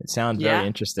 It sounds very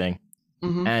interesting.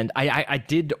 And I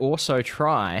did also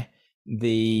try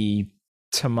the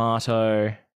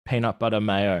tomato peanut butter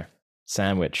mayo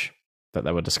sandwich that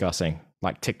they were discussing,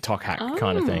 like TikTok hack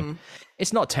kind of thing.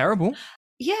 It's not terrible.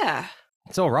 Yeah.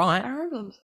 It's all right. I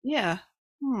remember. Yeah.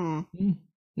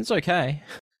 It's okay.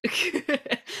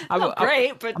 Not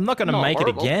great, but I'm not going to make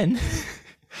horrible. it again.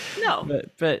 No.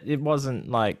 But it wasn't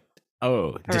like,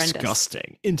 oh, Horrendous.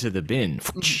 disgusting, into the bin.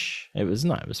 It was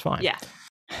fine. Yeah.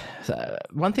 So,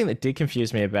 one thing that did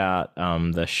confuse me about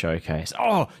the showcase.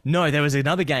 Oh, no, there was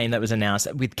another game that was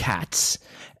announced with cats,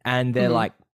 and they're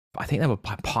like, I think they were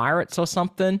pirates or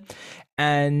something,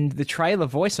 and the trailer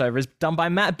voiceover is done by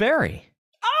Matt Berry.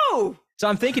 Oh! So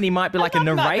I'm thinking he might be like a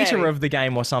love Matt narrator Berry. of the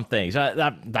game or something.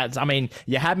 So that's, I mean,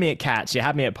 you had me at cats, you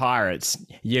had me at pirates,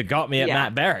 you got me at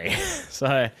Matt Berry.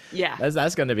 So Yeah.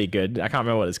 that's going to be good. I can't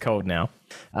remember what it's called now.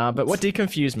 But what did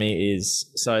confuse me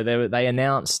is, so they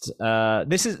announced,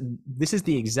 this is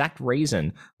the exact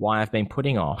reason why I've been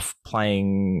putting off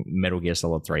playing Metal Gear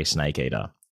Solid 3 Snake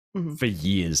Eater for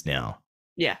years now.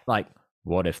 Yeah. Like,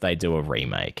 what if they do a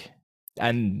remake?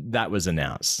 And that was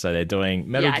announced. So they're doing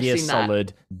Metal I've Gear seen that.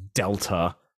 Solid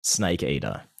Delta Snake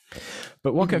Eater.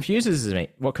 But what confuses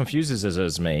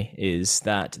me is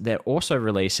that they're also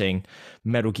releasing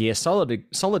Metal Gear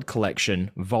Solid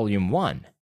Collection Volume 1,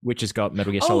 which has got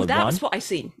Metal Gear Solid 1, that's what I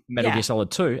seen. Metal Gear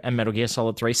Solid 2, and Metal Gear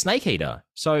Solid 3 Snake Eater.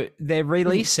 So they're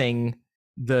releasing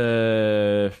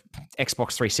the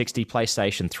Xbox 360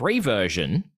 PlayStation 3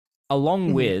 version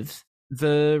along with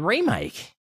the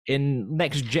remake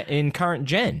in current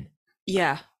gen.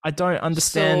 Yeah. I don't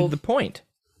understand the point.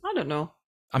 I don't know.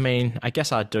 I mean, I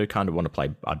guess I do kind of want to play.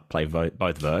 I'd play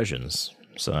both versions.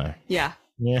 So Yeah.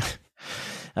 yeah,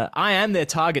 I am their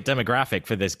target demographic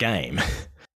for this game.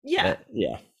 Yeah.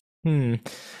 Yeah.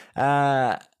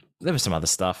 There was some other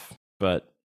stuff,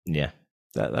 but yeah,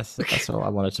 that's all I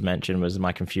wanted to mention was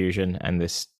my confusion and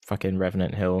this fucking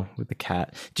Revenant Hill with the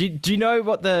cat. Do you know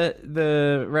what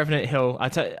the Revenant Hill? I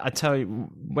tell you,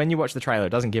 when you watch the trailer,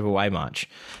 it doesn't give away much,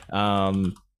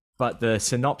 but the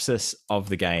synopsis of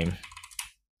the game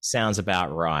sounds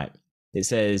about right. It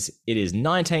says, it is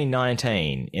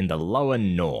 1919 in the lower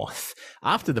north.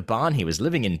 After the barn he was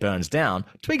living in burns down,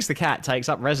 Twigs the cat takes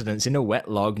up residence in a wet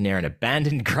log near an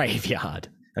abandoned graveyard.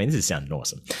 I mean, this is sounding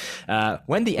awesome.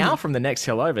 When the owl from the next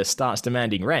hill over starts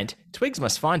demanding rent, Twigs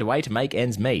must find a way to make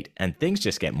ends meet, and things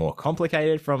just get more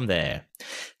complicated from there.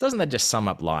 Doesn't that just sum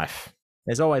up life?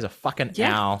 There's always a fucking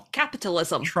owl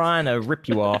Capitalism. trying to rip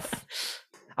you off.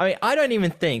 I mean, I don't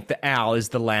even think the owl is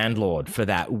the landlord for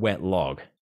that wet log.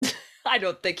 I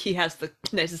don't think he has the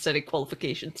necessary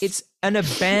qualifications. It's an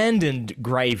abandoned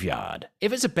graveyard.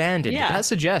 If it's abandoned, Yeah. that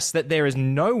suggests that there is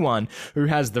no one who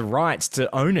has the rights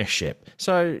to ownership.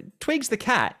 So Twigs the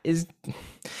cat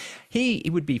he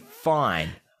would be fine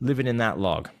living in that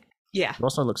log. Yeah. It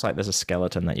also looks like there's a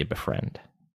skeleton that you befriend,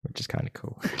 which is kind of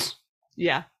cool.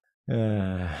 Yeah.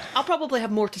 Uh, I'll probably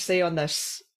have more to say on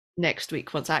this next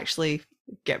week once I actually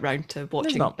get round to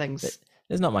watching things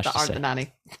there's not much that to aren't say. the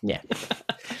nanny. Yeah.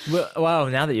 Well,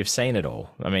 now that you've seen it all,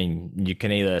 I mean, you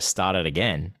can either start it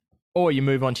again or you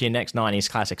move on to your next 90s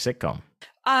classic sitcom.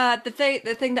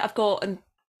 The thing that I've got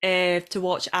to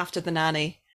watch after the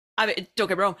nanny. I mean, don't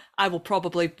get me wrong. I will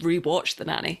probably rewatch the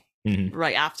nanny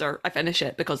right after I finish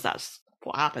it because that's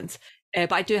what happens.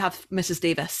 But I do have Mrs.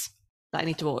 Davis that I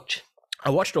need to watch. I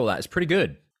watched all that. It's pretty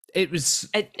good. It was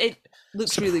It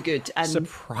looks really good and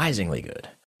surprisingly good.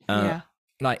 yeah.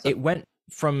 It went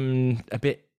from a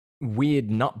bit weird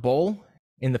nutball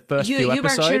in the first few You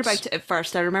episodes. weren't sure about it at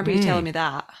first. I remember you telling me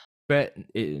that. But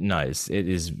it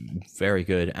is very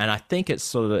good, and I think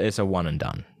it's a one and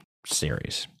done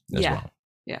series as well.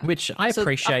 Yeah, which I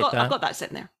appreciate. I've got that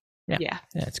sitting there. Yeah,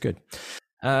 it's good.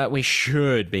 We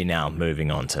should be now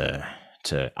moving on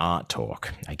to art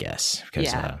talk, I guess,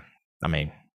 because I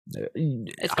mean,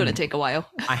 it's going to take a while.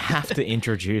 I have to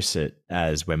introduce it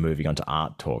as we're moving on to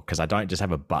art talk because I don't just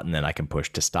have a button that I can push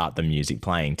to start the music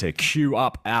playing to cue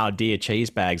up our dear cheese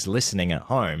bags listening at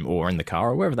home or in the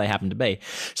car or wherever they happen to be.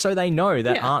 So they know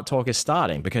that art talk is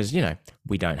starting because,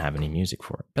 we don't have any music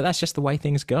for it. But that's just the way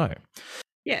things go.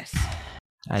 Yes.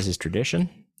 As is tradition.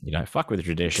 You don't fuck with the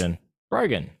tradition.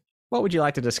 Brogan, what would you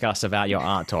like to discuss about your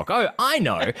art talk? Oh, I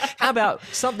know. How about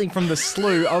something from the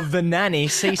slew of the nanny,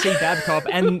 CC Babcock,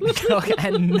 and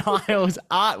Niall's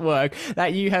artwork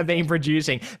that you have been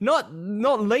producing? Not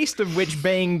least of which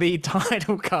being the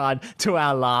title card to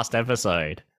our last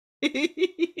episode.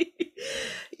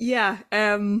 Yeah.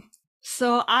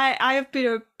 So I have been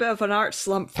a bit of an art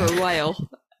slump for a while,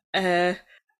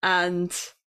 and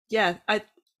yeah,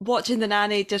 watching the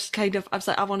nanny just kind of I was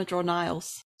like I want to draw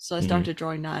Niles. So I started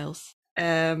drawing Niles.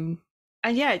 And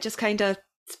yeah, it just kind of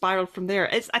spiraled from there.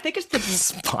 I think it's the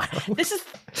Spiral. this is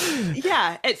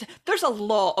there's a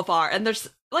lot of art, and there's,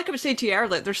 like I was saying to you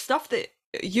earlier, there's stuff that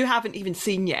you haven't even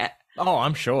seen yet Oh,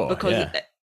 I'm sure. because Yeah.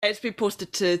 it's been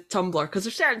posted to Tumblr, because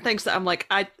there's certain things that I'm like,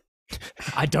 I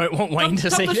don't want Wayne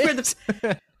to see Tumblr's where this.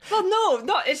 well,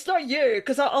 no, it's not you,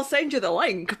 because I'll send you the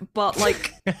link, but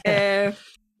like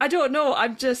I don't know,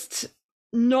 I'm just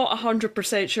not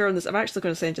 100% sure on this. I'm actually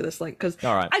going to send you this link, because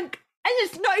All right. and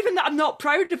it's not even that I'm not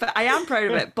proud of it. I am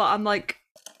proud of it, but I'm like,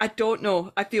 I don't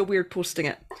know. I feel weird posting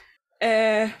it.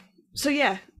 So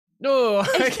yeah. No,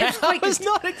 okay. it's I quite was good.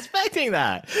 not expecting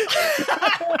that.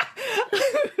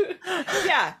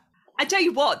 Yeah. I tell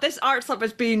you what, this art slip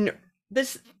has been,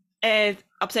 this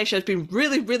obsession has been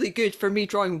really, really good for me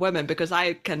drawing women, because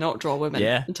I cannot draw women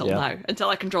until now, until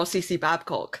I can draw Cece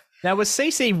Babcock. Now, was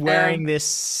Cece wearing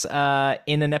this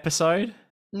in an episode?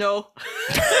 No.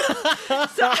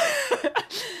 So,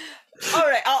 all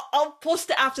right, I'll post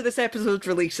it after this episode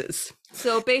releases.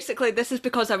 So basically, this is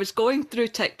because I was going through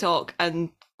TikTok and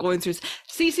going through.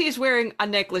 Cece is wearing a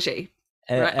negligee,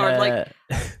 right? Or like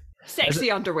sexy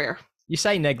underwear. You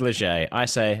say negligee, I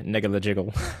say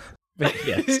negligible. But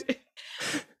yes.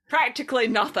 Practically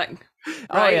nothing.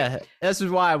 Oh Right? yeah, this is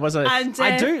why I wasn't. And,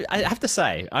 I have to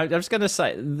say, I was going to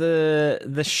say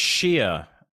the sheer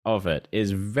of it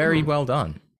is very well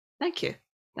done. Thank you.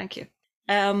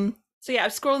 So yeah, I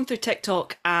was scrolling through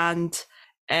TikTok, and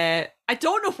I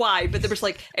don't know why, but it was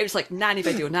like nanny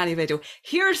video.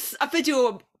 Here's a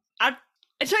video.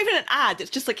 It's not even an ad. It's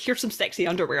just like, here's some sexy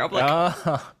underwear. I'm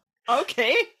like,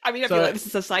 okay. I mean, I feel like this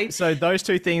is a sign. So those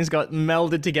two things got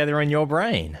melded together in your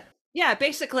brain. Yeah,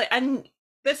 basically, and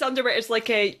this underwear is like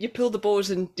you pull the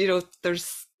bows, and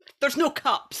there's no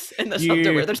cups in this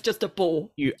underwear. There's just a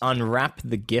bow. You unwrap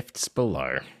the gifts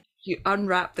below. You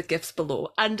unwrap the gifts below.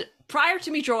 And prior to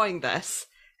me drawing this,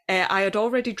 I had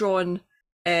already drawn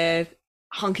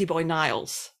Hunky Boy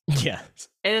Niles Yes.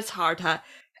 in his hard hat,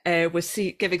 with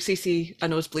giving Cece a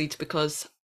nosebleed because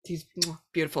he's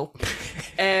beautiful.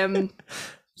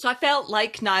 So I felt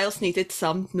like Niles needed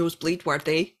some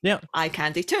nosebleed-worthy eye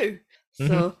candy too.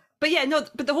 So, but yeah, no,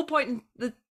 but the whole point in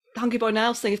the Hunky Boy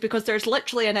Niles thing is because there's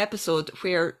literally an episode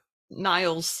where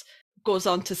Niles goes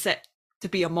on to sit to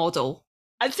be a model.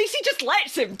 And Cece just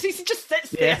lets him. Cece just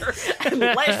sits there and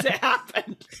lets it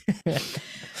happen.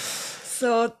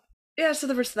 So, yeah, so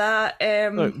there was that.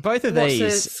 Look, both of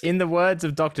these, in the words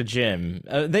of Dr. Jim,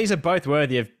 these are both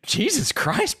worthy of Jesus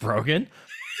Christ, Brogan.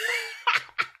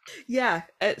 Yeah,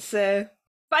 it's... but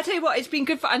I tell you what, it's been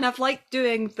good and I've liked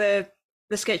doing the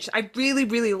sketches. I really,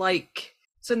 really like...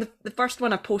 So in the first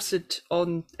one I posted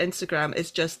on Instagram is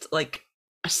just like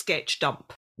a sketch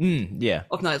dump. Yeah.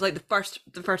 Of Niles, like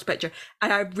the first picture,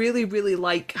 and I really, really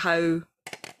like how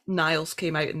Niles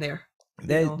came out in there.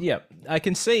 Yeah, I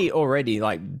can see already,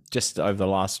 like just over the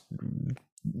last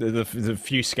the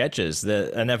few sketches,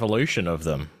 an evolution of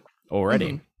them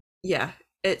already. Yeah,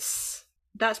 that's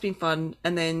been fun,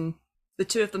 and then the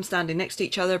two of them standing next to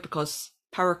each other because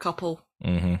power couple.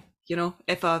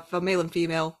 If a male and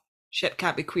female ship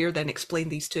can't be queer, then explain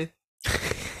these two.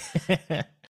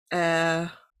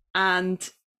 And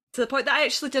to the point that I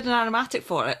actually did an animatic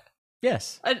for it.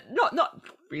 Yes. Not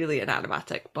really an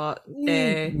animatic, but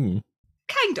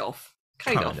kind of.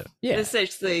 Yeah.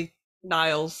 Essentially,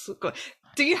 Niles.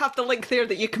 Do you have the link there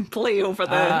that you can play over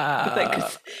the thing?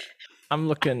 'Cause I'm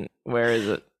looking. Where is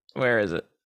it?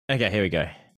 Okay, here we go.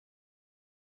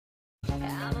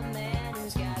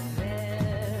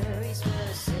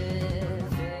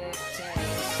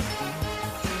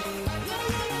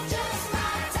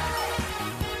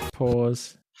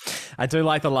 Pause. I do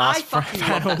like the last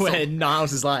panel where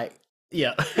Niles is like,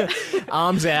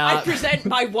 arms out. I present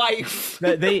my wife.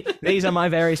 These are my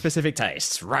very specific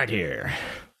tastes right here.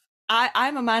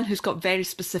 I'm a man who's got very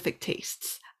specific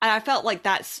tastes. And I felt like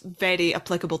that's very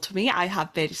applicable to me. I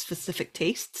have very specific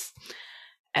tastes.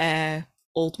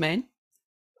 Old men.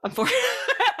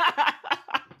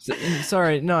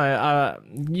 Sorry, no,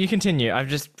 you continue. I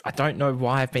don't know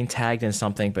why I've been tagged in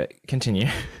something, but continue.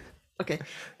 Okay.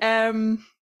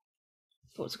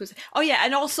 What was I going to say? Oh yeah,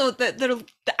 and also the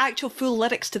actual full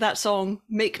lyrics to that song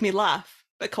make me laugh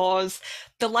because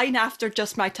the line after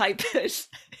 "just my type" is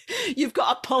 "You've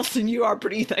got a pulse and you are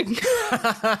breathing."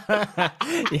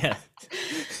 Yeah.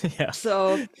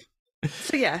 So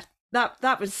yeah,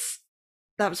 that was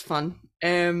fun.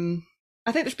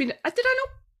 I think there's been. Did I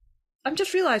know? I'm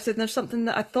just realising there's something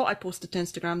that I thought I posted to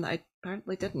Instagram that I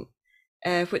apparently didn't,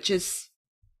 which is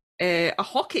a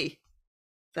hockey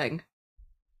thing.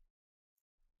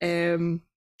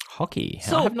 Hockey?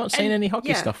 So, I have not seen any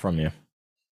hockey stuff from you.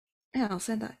 Yeah, I'll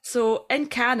send that. So in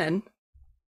canon,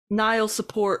 Niall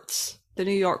supports the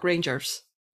New York Rangers.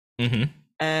 Mm-hmm.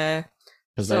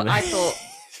 So I thought,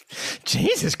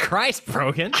 Jesus Christ,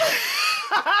 Brogan.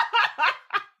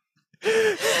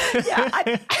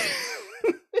 yeah.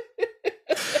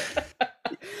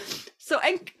 So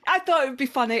I thought it would be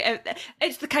funny.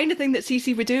 It's the kind of thing that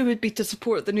CC would do, would be to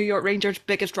support the New York Rangers'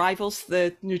 biggest rivals,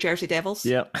 the New Jersey Devils.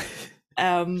 Yep.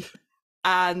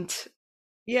 And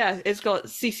yeah, it's got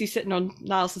CC sitting on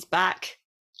Niles' back,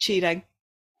 cheating,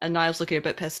 and Niles looking a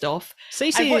bit pissed off.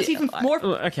 CC, and what's even more...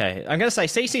 Okay, I'm going to say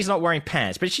CC's not wearing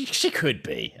pants, but she could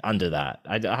be under that.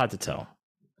 I had to tell.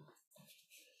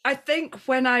 I think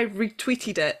when I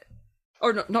retweeted it,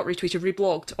 or not retweeted,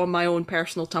 reblogged on my own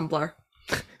personal Tumblr,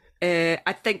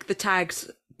 I think the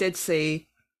tags did say,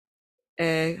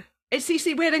 is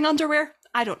CC wearing underwear?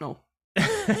 I don't know.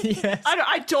 Yes.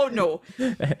 I don't know.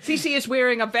 CC is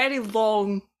wearing a very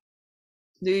long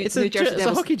New Jersey Devils it's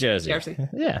a hockey jersey.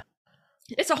 Yeah.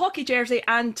 It's a hockey jersey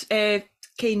and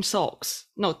cane socks.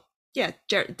 No, yeah,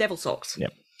 devil socks.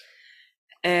 Yep.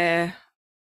 And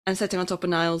sitting on top of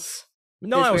Niles.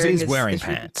 Niles is wearing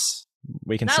pants.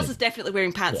 We can Niles see. is definitely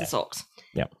wearing pants and socks.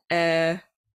 Yep.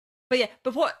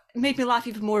 But what made me laugh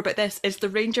even more about this is the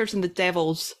Rangers and the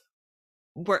Devils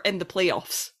were in the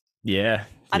playoffs. Yeah.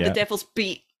 And the Devils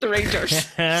beat the Rangers.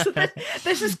 So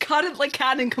this is currently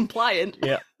canon compliant.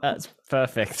 Yeah, that's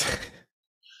perfect.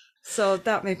 So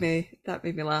that made me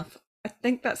laugh. I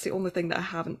think that's the only thing that I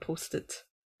haven't posted.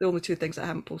 The only two things I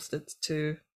haven't posted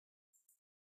to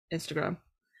Instagram.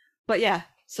 But yeah,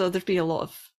 so there's been a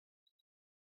lot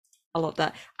of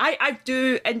that. I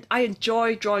do, and I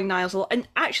enjoy drawing Niles a lot. And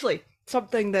actually,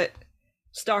 something that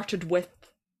started with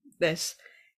this,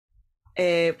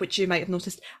 which you might have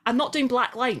noticed, I'm not doing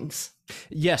black lines.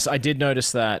 Yes, I did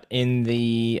notice that in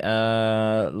the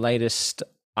latest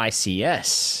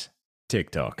ICS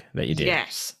TikTok that you did.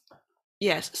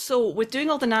 Yes. So with doing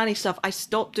all the nanny stuff, I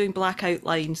stopped doing black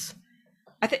outlines.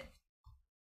 I think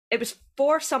it was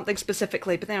for something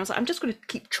specifically, but then I was like, I'm just going to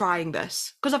keep trying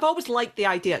this because I've always liked the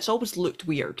idea. It's always looked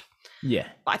weird. Yeah.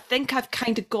 But I think I've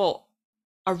kind of got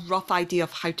a rough idea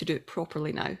of how to do it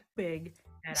properly now. Big.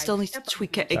 Still need to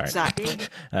tweak it exactly.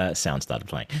 Sound started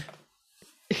playing.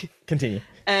 Continue.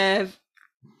 So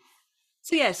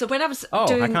when I was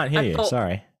I can't hear you.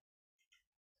 Sorry.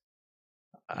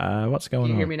 What's going on?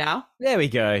 Can you hear me now? There we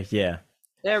go. Yeah.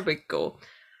 There we go.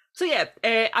 So yeah,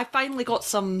 I finally got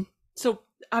some. So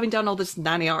having done all this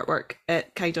nanny artwork,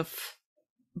 it kind of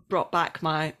brought back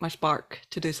my spark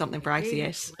to do something for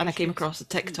ICS, and I came across a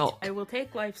TikTok. I will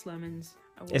take life's lemons.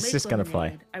 I will It's make just gonna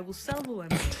lemonade, fly. I will sell the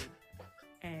lemonade,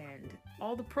 and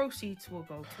all the proceeds will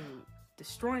go to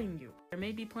destroying you. There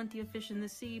may be plenty of fish in the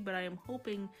sea, but I am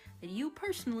hoping that you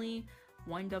personally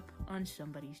wind up on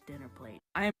somebody's dinner plate.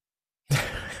 I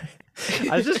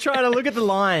was just trying to look at the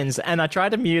lines, and I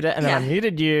tried to mute it, and then I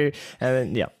muted you,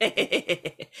 and then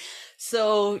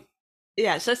So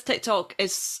this TikTok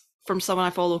is from someone I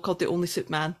follow called The Only Soup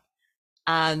Man,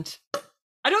 and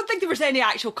I don't think there was any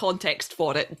actual context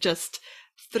for it, just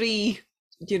 3,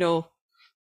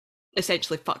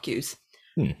 essentially fuck yous.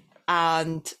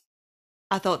 And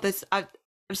I thought I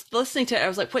was listening to it, I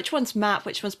was like, which one's Matt,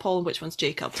 which one's Paul, and which one's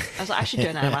Jacob? I was like, I should do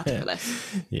an animatic for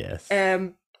this. Yes.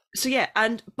 So yeah,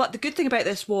 but the good thing about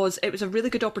this was it was a really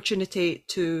good opportunity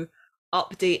to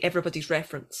update everybody's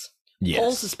reference. Yes.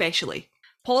 Paul's especially.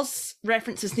 Paul's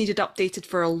references needed updated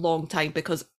for a long time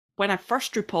because when I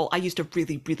first drew Paul, I used a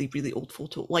really, really, really old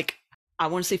photo. Like, I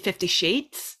want to say 50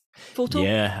 Shades photo.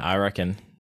 Yeah, I reckon.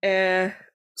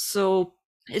 So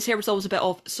his hair was always a bit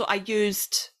off. So I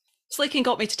used... Slaking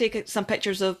got me to take some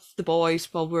pictures of the boys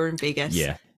while we were in Vegas.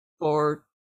 Yeah. For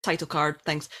title card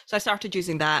things. So I started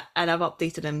using that and I've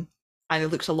updated him and it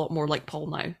looks a lot more like Paul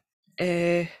now.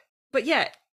 But yeah,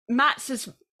 Matt's is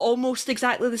almost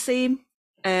exactly the same.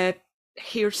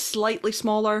 Hair's slightly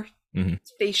smaller. Mm-hmm.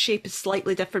 Face shape is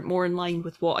slightly different, more in line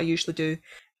with what I usually do.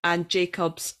 And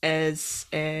Jacob's is...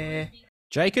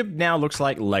 Jacob now looks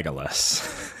like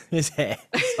Legolas. His hair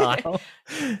style.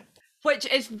 Which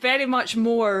is very much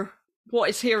more what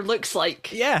his hair looks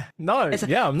like. Yeah,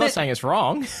 I'm not saying it's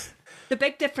wrong. The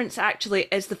big difference actually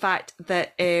is the fact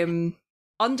that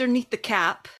underneath the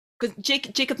cap, because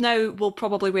Jacob now will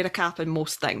probably wear a cap in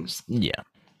most things.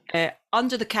 Yeah.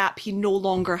 Under the cap, he no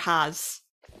longer has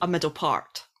a middle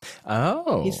part.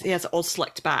 Oh. He has it all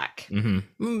slicked back.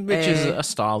 Mm-hmm. Which is a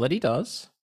style that he does.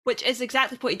 Which is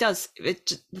exactly what he does.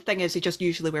 The thing is, he just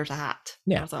usually wears a hat.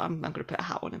 Yeah. I was like, I'm going to put a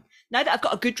hat on him. Now that I've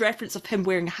got a good reference of him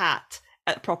wearing a hat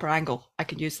at a proper angle, I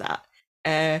can use that.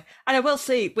 And I will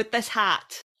say, with this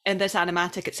hat, in this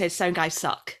animatic, it says "Sound Guys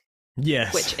Suck."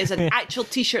 Yes. Which is an actual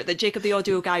t-shirt that Jacob the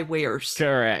Audio Guy wears.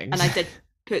 Correct. And I did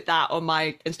put that on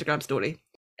my Instagram story.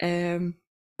 But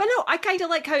no, I kind of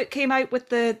like how it came out with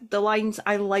the lines.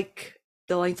 I like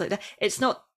the lines like that. It's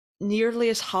not nearly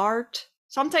as hard.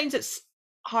 Sometimes it's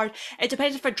hard. It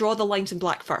depends if I draw the lines in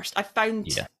black first. I found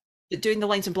that doing the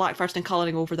lines in black first and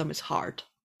colouring over them is hard.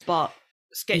 But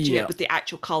sketching it with the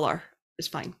actual colour is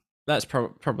fine. That's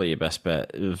probably your best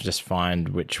bet. Just find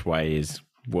which way is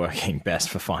working best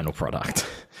for final product.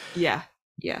 Yeah.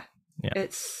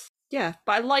 But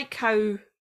I like how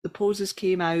the poses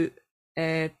came out.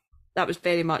 That was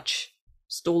very much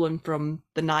stolen from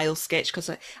the Nile sketch, because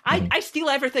I steal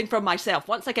everything from myself.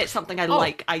 Once I get something I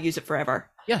like, I use it forever.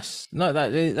 Yes. No,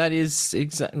 that is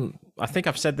exactly. I think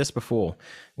I've said this before,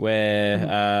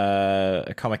 where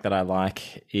a comic that I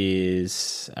like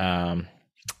is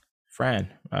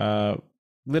Fran,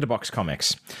 Litterbox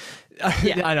Comics.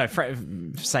 Yeah. I know,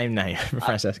 same name,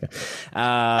 Francesca. That's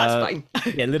fine.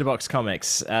 Yeah, Litterbox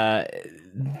Comics.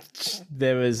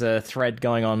 There was a thread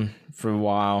going on for a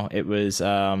while. It was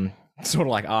sort of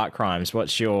like art crimes.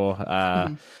 What's your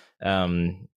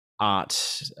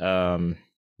art?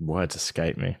 Words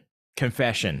escape me.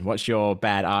 Confession. What's your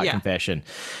bad art confession?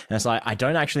 And it's like, I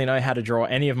don't actually know how to draw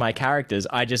any of my characters.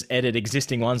 I just edit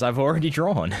existing ones I've already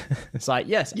drawn. It's like,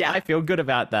 yes, I feel good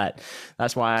about that.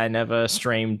 That's why I never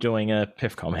streamed doing a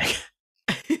Piff comic.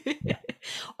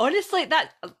 Honestly,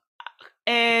 that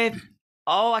I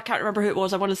can't remember who it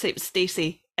was. I want to say it was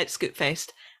Stacey at Scootfest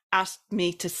asked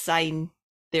me to sign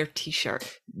their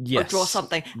t-shirt or draw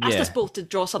something. Asked us both to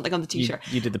draw something on the t-shirt.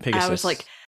 You did the Pegasus. I was like,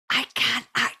 I can't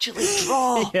actually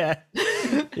draw. Yeah.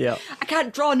 I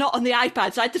can't draw not on the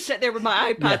iPad, so I had to sit there with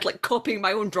my iPad like copying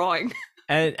my own drawing.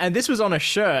 And this was on a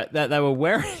shirt that they were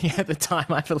wearing at the time,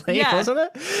 I believe, wasn't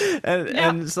it?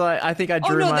 And so I think I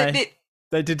drew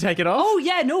they did take it off? Oh,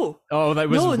 yeah, no. Oh, that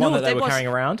was one that they were carrying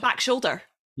around? Back shoulder.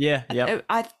 Yeah.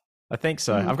 I think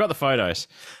so. I've got the photos.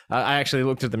 I actually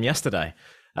looked at them yesterday.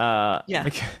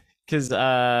 Because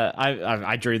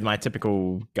I drew my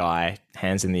typical guy,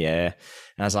 hands in the air,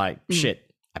 and I was like, shit,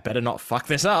 I better not fuck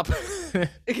this up.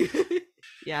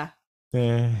 Yeah.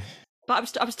 But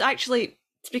I was actually,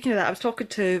 speaking of that, I was talking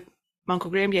to my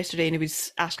Uncle Graham yesterday, and he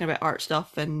was asking about art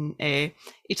stuff, and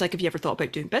he's like, have you ever thought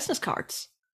about doing business cards?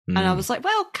 And I was like,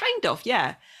 well, kind of,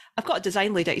 yeah. I've got a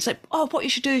design laid out. He's like, oh, what you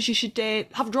should do is you should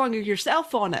have a drawing of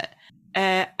yourself on it.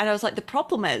 And I was like, the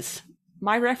problem is,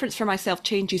 my reference for myself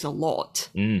changes a lot,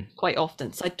 quite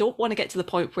often. So I don't want to get to the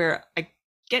point where I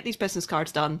get these business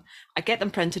cards done, I get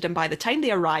them printed, and by the time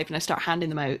they arrive and I start handing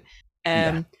them out,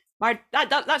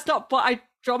 that's not what I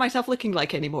draw myself looking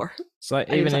like anymore. So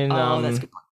even in that's a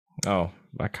good point.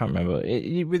 I can't remember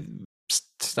with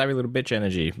Stabby Little Bitch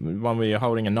Energy, one where you're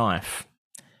holding a knife.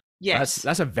 Yes,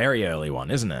 that's a very early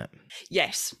one, isn't it?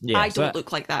 Yes, I don't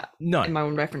look like that in my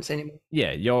own reference anymore.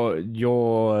 Yeah, your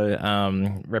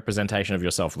representation of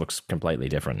yourself looks completely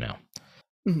different now.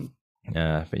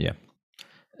 But yeah,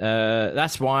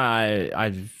 that's why I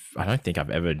don't think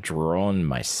I've ever drawn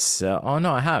myself. Oh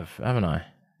no, I have, haven't I?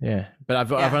 Yeah, but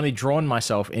I've only drawn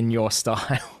myself in your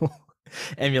style,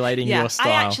 emulating your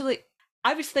style.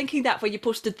 I was thinking that when you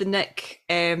posted the Nick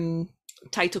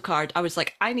title card, I was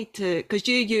like, I need to, because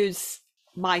you use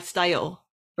my style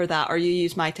for that, or you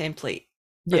use my template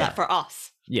for that for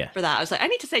us. Yeah. For that, I was like, I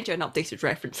need to send you an updated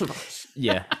reference of us.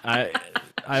 Yeah. I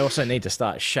also need to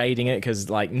start shading it,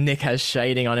 because like Nick has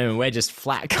shading on him and we're just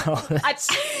flat colors.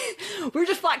 We're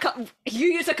just flat colors. You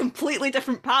use a completely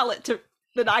different palette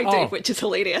than I do, which is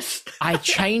hilarious. I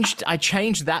changed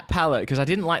that palette because I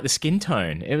didn't like the skin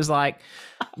tone. It was like,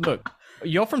 look,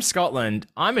 you're from Scotland,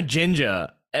 I'm a ginger.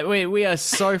 We are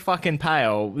so fucking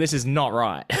pale. This is not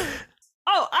right.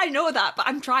 Oh, I know that, but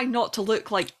I'm trying not to look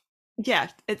like... Yeah,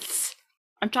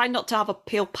 I'm trying not to have a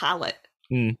pale palette.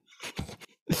 Pale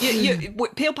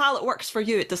palette works for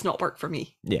you, it does not work for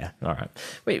me. Yeah, all right.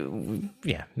 Wait,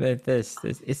 yeah, there's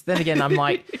then again, I'm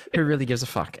like, who really gives a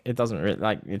fuck? It doesn't really,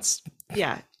 like, it's...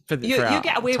 Yeah. For you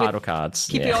get away title with cards,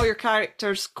 keeping all your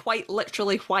characters quite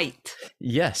literally white.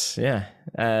 Yes, yeah.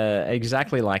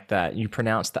 Exactly like that. You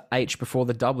pronounce the H before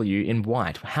the W in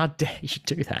white. How dare you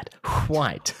do that?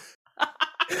 White.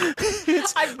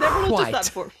 I've never noticed that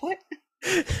before. What?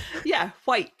 Yeah,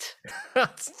 white.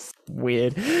 That's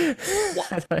weird.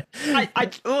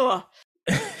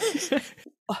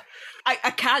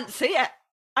 I can't say it.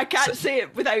 I can't say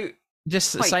it without...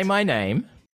 Just white. say my name.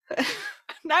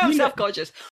 Now I'm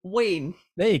self-conscious. Wayne.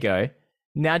 There you go.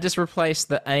 Now just replace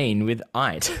the ain with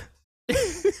ite.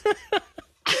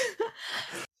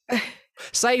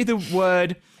 Say the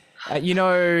word,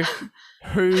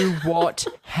 who, what,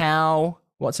 how.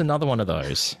 What's another one of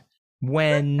those?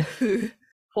 When. Who,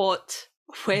 what,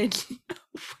 when,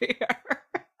 where.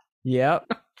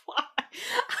 Yep. Why?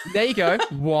 There you go.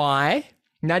 Why?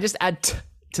 Now just add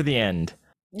to the end.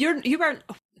 You weren't,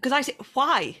 because I said,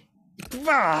 why?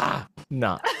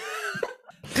 No.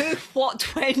 Who, what,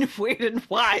 when, where, and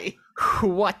why?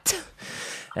 What?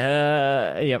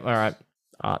 Yep. All right.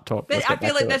 Art talk. But Let's I get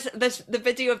feel back like to it. the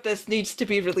video of this needs to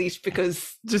be released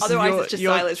because Just otherwise your- it's just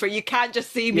your- silence where you can't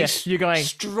just see me Yes, you're going.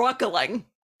 struggling.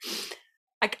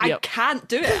 I Yep. can't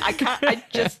do it. I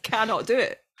just cannot do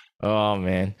it. Oh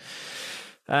man.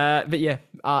 But yeah,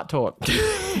 art talk.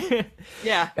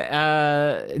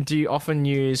 Yeah. Do you often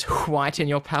use white in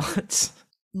your palettes?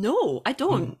 No, I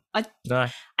don't. No.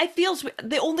 I feel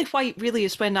the only white really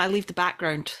is when I leave the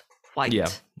background white. Yeah.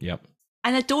 Yep.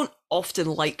 And I don't often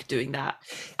like doing that.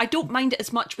 I don't mind it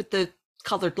as much with the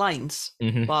coloured lines,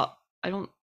 Mhm. but I don't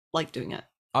like doing it.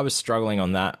 I was struggling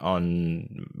on that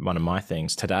on one of my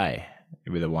things today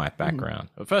with a white background.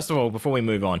 First of all, before we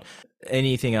move on,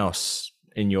 anything else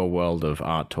in your world of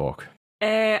art talk?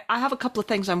 I have a couple of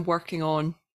things I'm working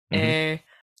on.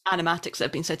 Animatics that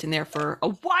have been sitting there for a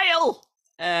while.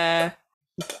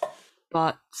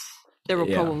 But there will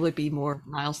Yeah. probably be more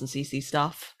Niles and CC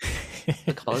stuff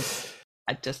because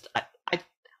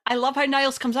I love how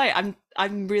Niles comes out.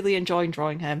 I'm really enjoying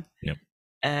drawing him. Yep.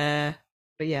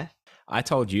 But yeah. I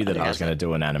told you that think I was that's going to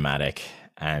do an animatic,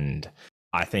 and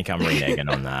I think I'm reneging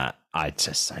on that. I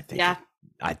think. Yeah.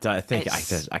 I don't think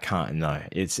It's- I can't. No,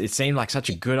 it seemed like such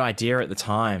a good idea at the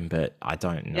time, but I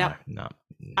don't know. Yeah. No.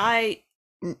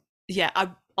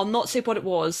 I'll not say what it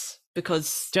was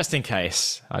because Just in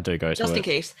case I do go to just it. in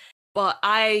case. But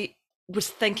I was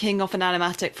thinking of an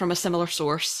animatic from a similar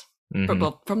source,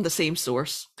 Mhm. from the same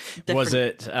source. Was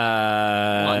Different-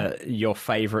 it your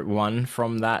favorite one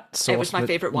from that source? It was my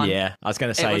favourite one. Yeah, I was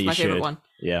going to say It was you my should. favorite one,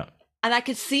 Yeah. and I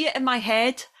could see it in my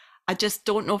head. I just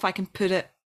don't know if I can put it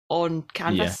on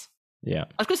canvas. Yeah.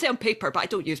 I was going to say on paper, but I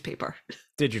don't use paper.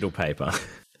 Digital paper.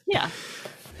 Yeah.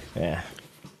 Yeah.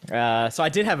 So I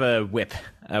did have a whip.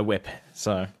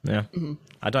 So yeah,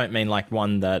 I don't mean like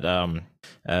one that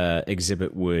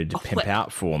Exhibit would pimp whip.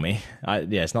 out for me.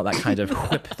 It's not that kind of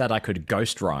whip that I could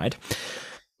ghost ride.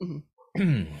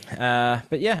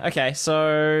 But yeah, okay.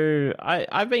 So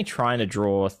I've been trying to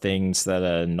draw things that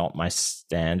are not my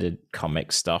standard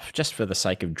comic stuff, just for the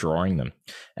sake of drawing them.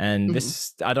 And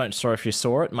this, I don't know if you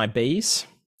saw it. My bees.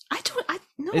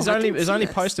 No, It's I only didn't see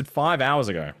this. posted 5 hours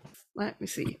ago. Let me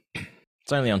see.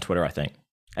 It's only on Twitter, I think,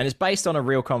 and it's based on a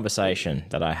real conversation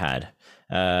that I had,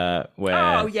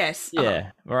 where Oh yes.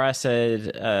 where I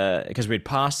said because we'd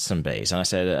passed some bees, and I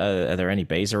said, "Are there any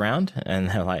bees around?" And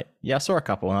they're like, "Yeah, I saw a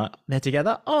couple." And they're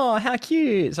together. Oh, how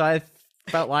cute! So I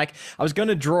felt like I was going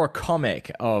to draw a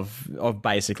comic of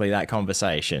basically that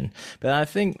conversation, but I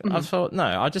think I thought, no,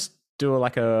 I'll just do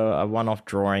like a one-off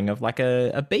drawing of like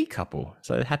a bee couple,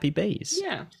 so happy bees.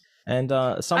 Yeah. And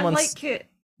I someone's like it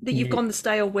that you've gone the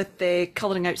style with the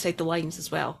colouring outside the lines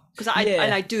as well, because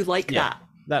I do like that.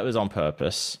 That was on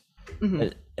purpose.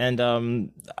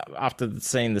 And after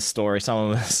seeing the story, someone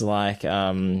was like,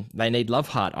 they need love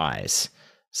heart eyes.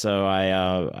 So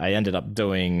I ended up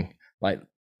doing like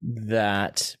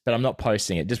that, but I'm not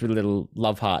posting it, just with little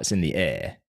love hearts in the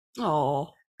air. Oh.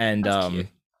 And That's cute.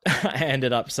 I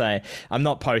ended up saying I'm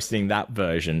not posting that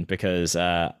version because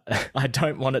I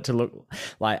don't want it to look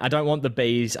like, I don't want the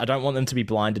bees, I don't want them to be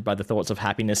blinded by the thoughts of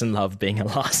happiness and love being a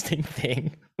lasting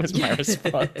thing, was my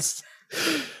response.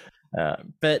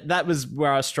 But that was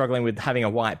where I was struggling with having a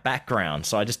white background,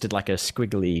 so I just did like a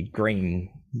squiggly green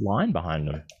line behind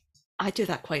them. I do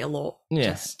that quite a lot.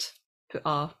 Yeah. Just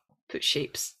put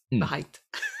shapes behind.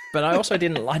 But I also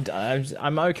didn't like.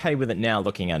 I'm okay with it now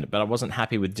looking at it, but I wasn't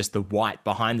happy with just the white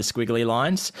behind the squiggly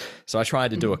lines. So I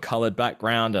tried to do a colored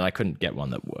background, and I couldn't get one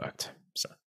that worked. So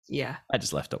Yeah. I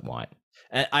just left it white.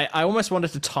 And I almost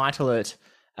wanted to title it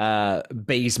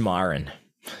 "Bees Myron"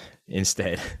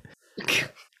 instead.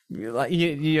 Like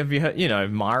you have you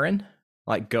heard, Myron,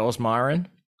 like Girls Myron.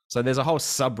 So there's a whole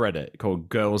subreddit called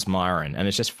Girls Myron, and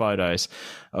it's just photos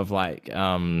of like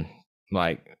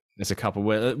there's a couple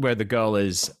where the girl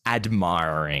is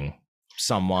admiring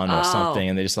someone or something,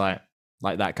 and they're just like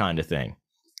that kind of thing.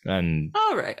 And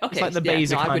All right. Okay. it's like the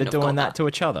bees are kind of doing that to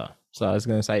each other. So I was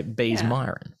going to say Bees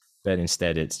Myron, but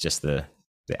instead it's just the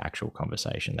actual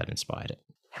conversation that inspired it.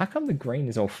 How come the green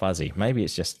is all fuzzy? Maybe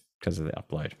it's just because of the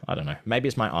upload. I don't know. Maybe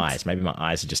it's my eyes. Maybe my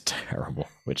eyes are just terrible,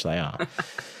 which they are.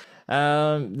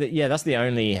 That's the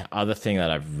only other thing that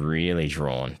I've really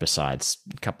drawn besides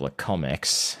a couple of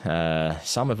comics.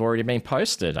 Some have already been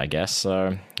posted, I guess.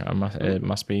 So it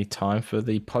must be time for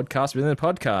the podcast within the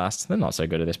podcast. They're not so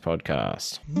good at this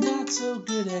podcast. Not so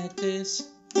good at this.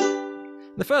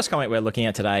 The first comic we're looking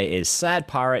at today is Sad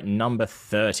Pirate number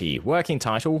 30, working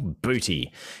title Booty.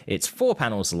 It's 4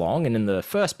 panels long, and in the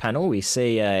first panel we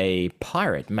see a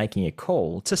pirate making a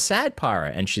call to Sad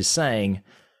Pirate, and she's saying,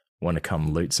 "Want to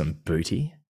come loot some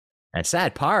booty?" And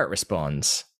Sad Pirate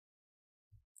responds,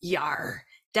 "Yar,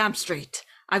 damn straight,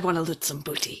 I want to loot some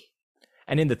booty."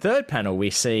 And in the third panel we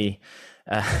see,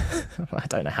 I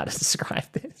don't know how to describe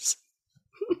this.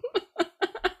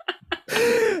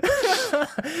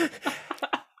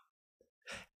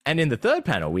 And in the third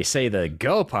panel, we see the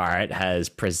girl pirate has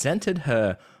presented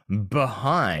her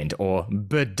behind, or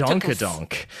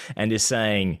badonkadonk, and is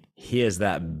saying, "Here's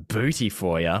that booty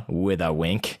for ya," with a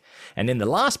wink. And in the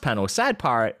last panel, Sad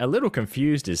Pirate, a little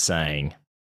confused, is saying,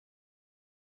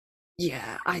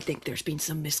 "Yeah, I think there's been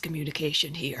some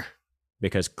miscommunication here."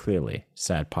 Because clearly,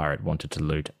 Sad Pirate wanted to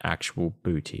loot actual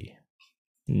booty,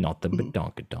 not the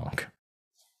badonkadonk.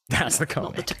 That's the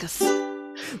comic. Not the tuckus.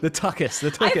 The tuckus.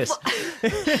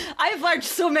 I've learned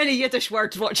so many Yiddish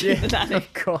words watching the anime.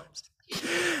 Of course.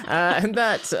 And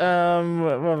that,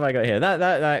 what have I got here?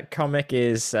 That comic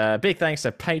is big thanks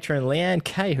to patron Leanne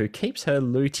K, who keeps her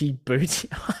looty booty.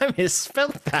 I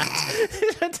misspelled that.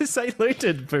 I had to say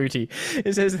looted booty.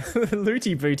 It says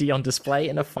looty booty on display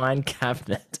in a fine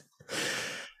cabinet.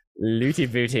 Looty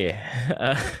booty.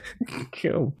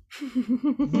 Cool.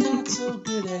 Not so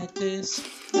good at this.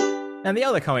 And the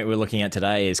other comic we're looking at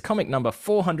today is comic number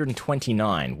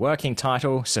 429, working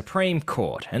title Supreme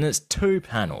Court, and it's 2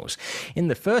 panels. In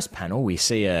the first panel, we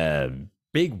see a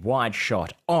big wide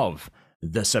shot of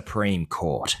the Supreme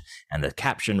Court, and the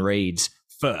caption reads,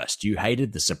 "First, you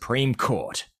hated the Supreme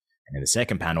Court." And in the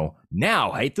second panel,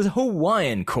 "Now hate the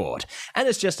Hawaiian Court." And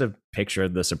it's just a picture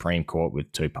of the Supreme Court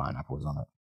with 2 pineapples on it.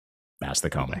 That's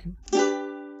the comic.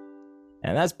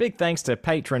 And that's big thanks to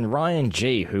patron Ryan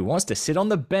G, who wants to sit on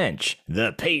the bench.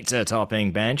 The pizza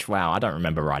topping bench. Wow, I don't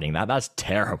remember writing that. That's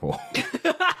terrible.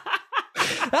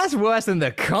 That's worse than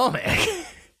the comic.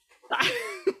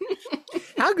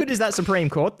 How good is that Supreme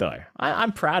Court, though?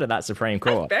 I'm proud of that Supreme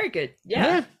Court. That's very good.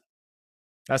 Yeah.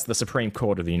 That's the Supreme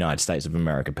Court of the United States of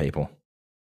America, people.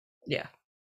 Yeah.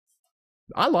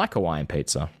 I like Hawaiian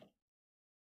pizza.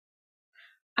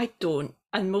 I don't.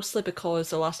 And mostly because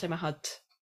the last time I had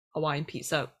Hawaiian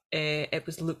pizza, it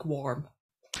was lukewarm.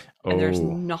 And there's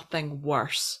nothing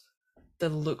worse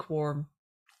than lukewarm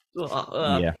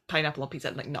pineapple on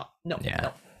pizza. Like, no.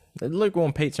 The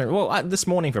lukewarm pizza. Well, this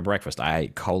morning for breakfast, I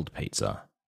ate cold pizza.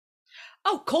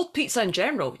 Oh, cold pizza in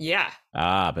general, yeah.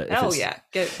 But hell yeah.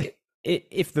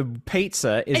 If the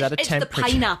pizza is at a temperature, it's the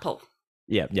pineapple.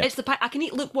 Yeah. It's the I can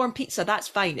eat lukewarm pizza. That's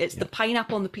fine. It's the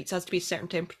pineapple on the pizza has to be a certain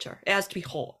temperature. It has to be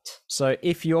hot. So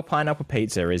if your pineapple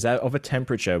pizza is out of a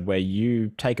temperature where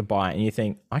you take a bite and you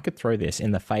think, "I could throw this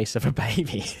in the face of a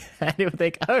baby," and you'll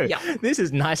think, "Oh, this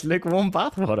is nice lukewarm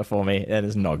bathwater for me," that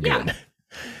is not good.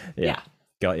 Yeah.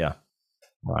 Got ya.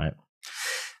 Right.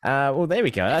 Well, there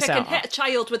we go. If I can hit a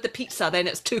child with the pizza, then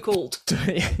it's too cold.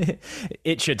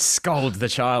 It should scald the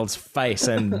child's face,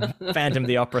 and Phantom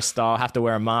the Opera style have to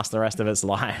wear a mask the rest of its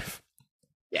life.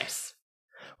 Yes.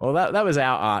 Well, that was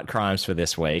our art crimes for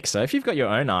this week. So if you've got your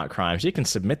own art crimes, you can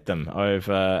submit them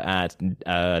over at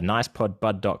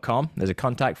nicepodbud.com. There's a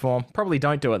contact form. Probably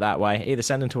don't do it that way. Either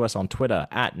send them to us on Twitter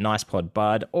at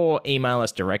nicepodbud or email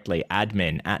us directly,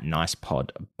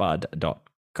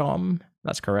 admin@nicepodbud.com.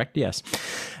 That's correct, yes.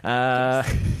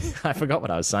 I forgot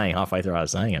what I was saying halfway through I was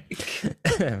saying it.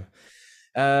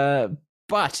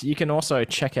 But you can also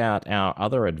check out our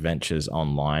other adventures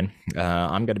online.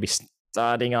 I'm going to be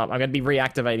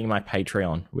reactivating my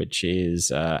Patreon, which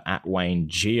is at Wayne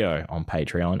Geo on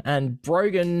Patreon. And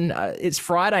Brogan, it's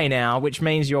Friday now, which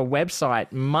means your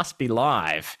website must be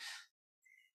live.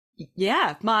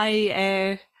 Yeah,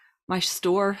 my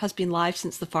store has been live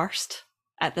since the 1st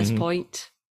at this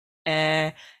point.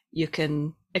 You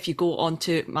can, if you go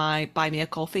onto my Buy Me a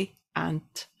Coffee and,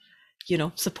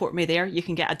 support me there, you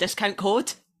can get a discount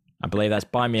code. I believe that's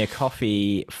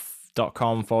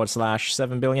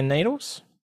buymeacoffee.com/7 billion needles.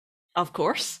 Of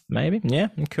course. Maybe. Yeah.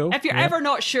 Cool. If you're ever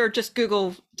not sure, just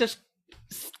Google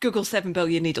 7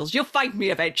 billion needles. You'll find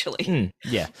me eventually.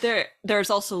 Yeah.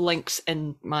 There's also links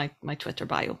in my Twitter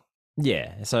bio.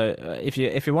 Yeah, so if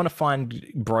you want to find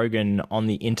Brogan on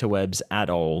the interwebs at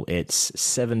all, it's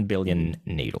 7 billion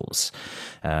needles.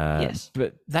 Yes.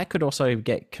 But that could also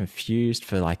get confused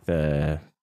for like the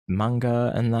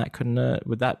manga and that, couldn't it?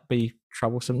 Would that be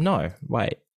troublesome? No,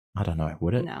 wait, I don't know,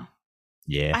 would it? No.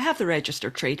 Yeah. I have the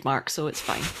registered trademark, so it's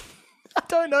fine. I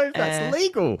don't know if that's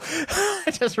legal.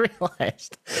 I just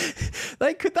realized.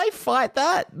 Could they fight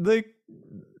that? The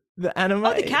anime?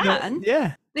 Oh, they can.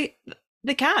 Yeah.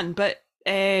 They can, but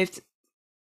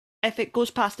if it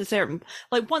goes past a certain,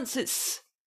 like once it's,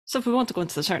 so if we want to go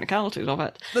into the technicalities of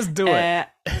it, Let's do it.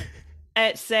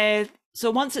 It's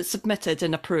so once it's submitted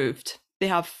and approved, they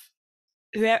have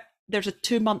there's a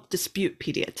 2-month dispute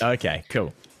period. Okay,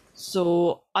 cool.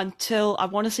 So until I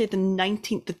want to say the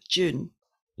 19th of June,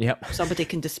 Yep. somebody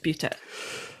can dispute it.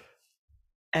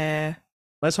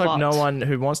 Let's hope but- no one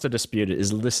who wants to dispute it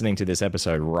is listening to this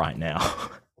episode right now.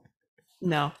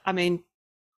 No, I mean,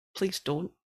 please don't.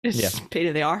 It's a pain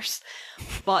in the arse.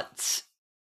 But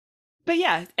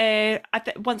yeah,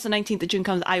 once the 19th of June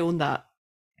comes, I own that.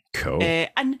 Cool.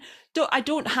 And I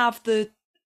don't have the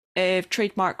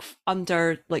trademark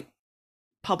under like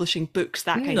publishing books,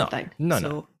 that kind of thing.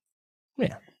 No.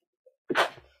 Yeah.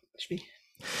 Excuse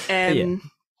me.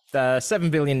 7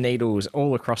 billion needles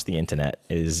all across the internet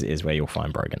is where you'll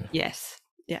find Brogan. Yes.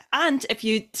 Yeah. And if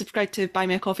you subscribe to Buy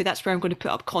Me a Coffee, that's where I'm going to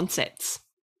put up concepts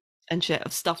and shit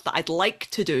of stuff that I'd like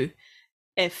to do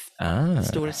if the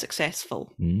store is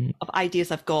successful. Of ideas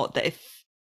I've got that if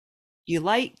you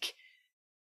like,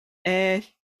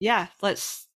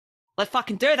 let's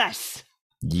fucking do this.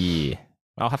 Yeah.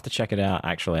 I'll have to check it out,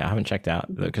 actually. I haven't checked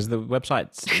out because the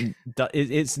website's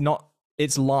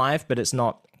it's live, but it's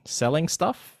not selling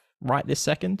stuff right this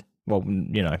second. Well,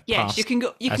 Yes, past you can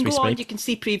go as we on, speak. you can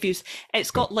see previews.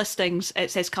 It's got listings, it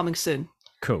says coming soon.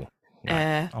 Cool.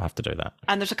 Right. I'll have to do that.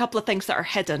 And there's a couple of things that are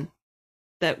hidden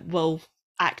that will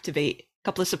activate, a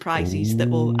couple of surprises that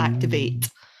will activate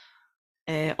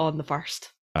on the 1st.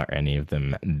 Are any of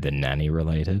them the nanny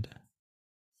related?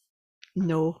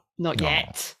 No, not Oh.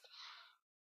 yet.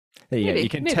 Yeah, Maybe, you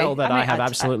can maybe. tell that I have I'd-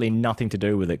 absolutely nothing to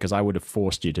do with it because I would have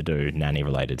forced you to do nanny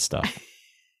related stuff.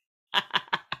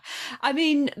 I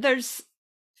mean,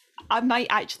 I might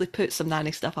actually put some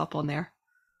nanny stuff up on there,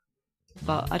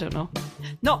 but I don't know.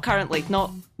 Not currently,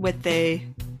 not with the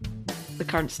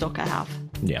current stock I have.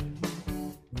 Yeah.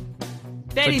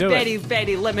 Very, do it. very,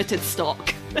 very limited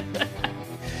stock.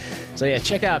 So yeah,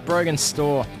 check out Brogan's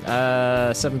store,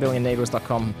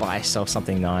 7billionneedles.com. Buy yourself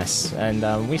something nice, and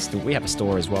we have a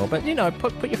store as well. But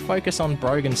put your focus on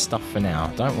Brogan's stuff for now.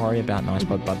 Don't worry about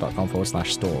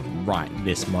nicepodbud.com/store right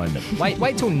this moment.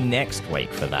 Wait till next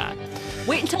week for that.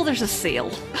 Wait until there's a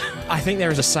sale. I think there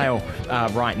is a sale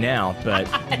right now, but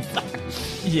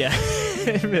yeah.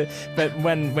 But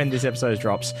when this episode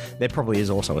drops, there probably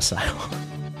is also a sale.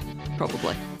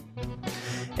 Probably.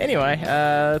 Anyway,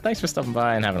 thanks for stopping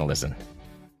by and having a listen.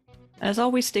 As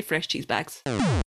always, stay fresh, cheese bags.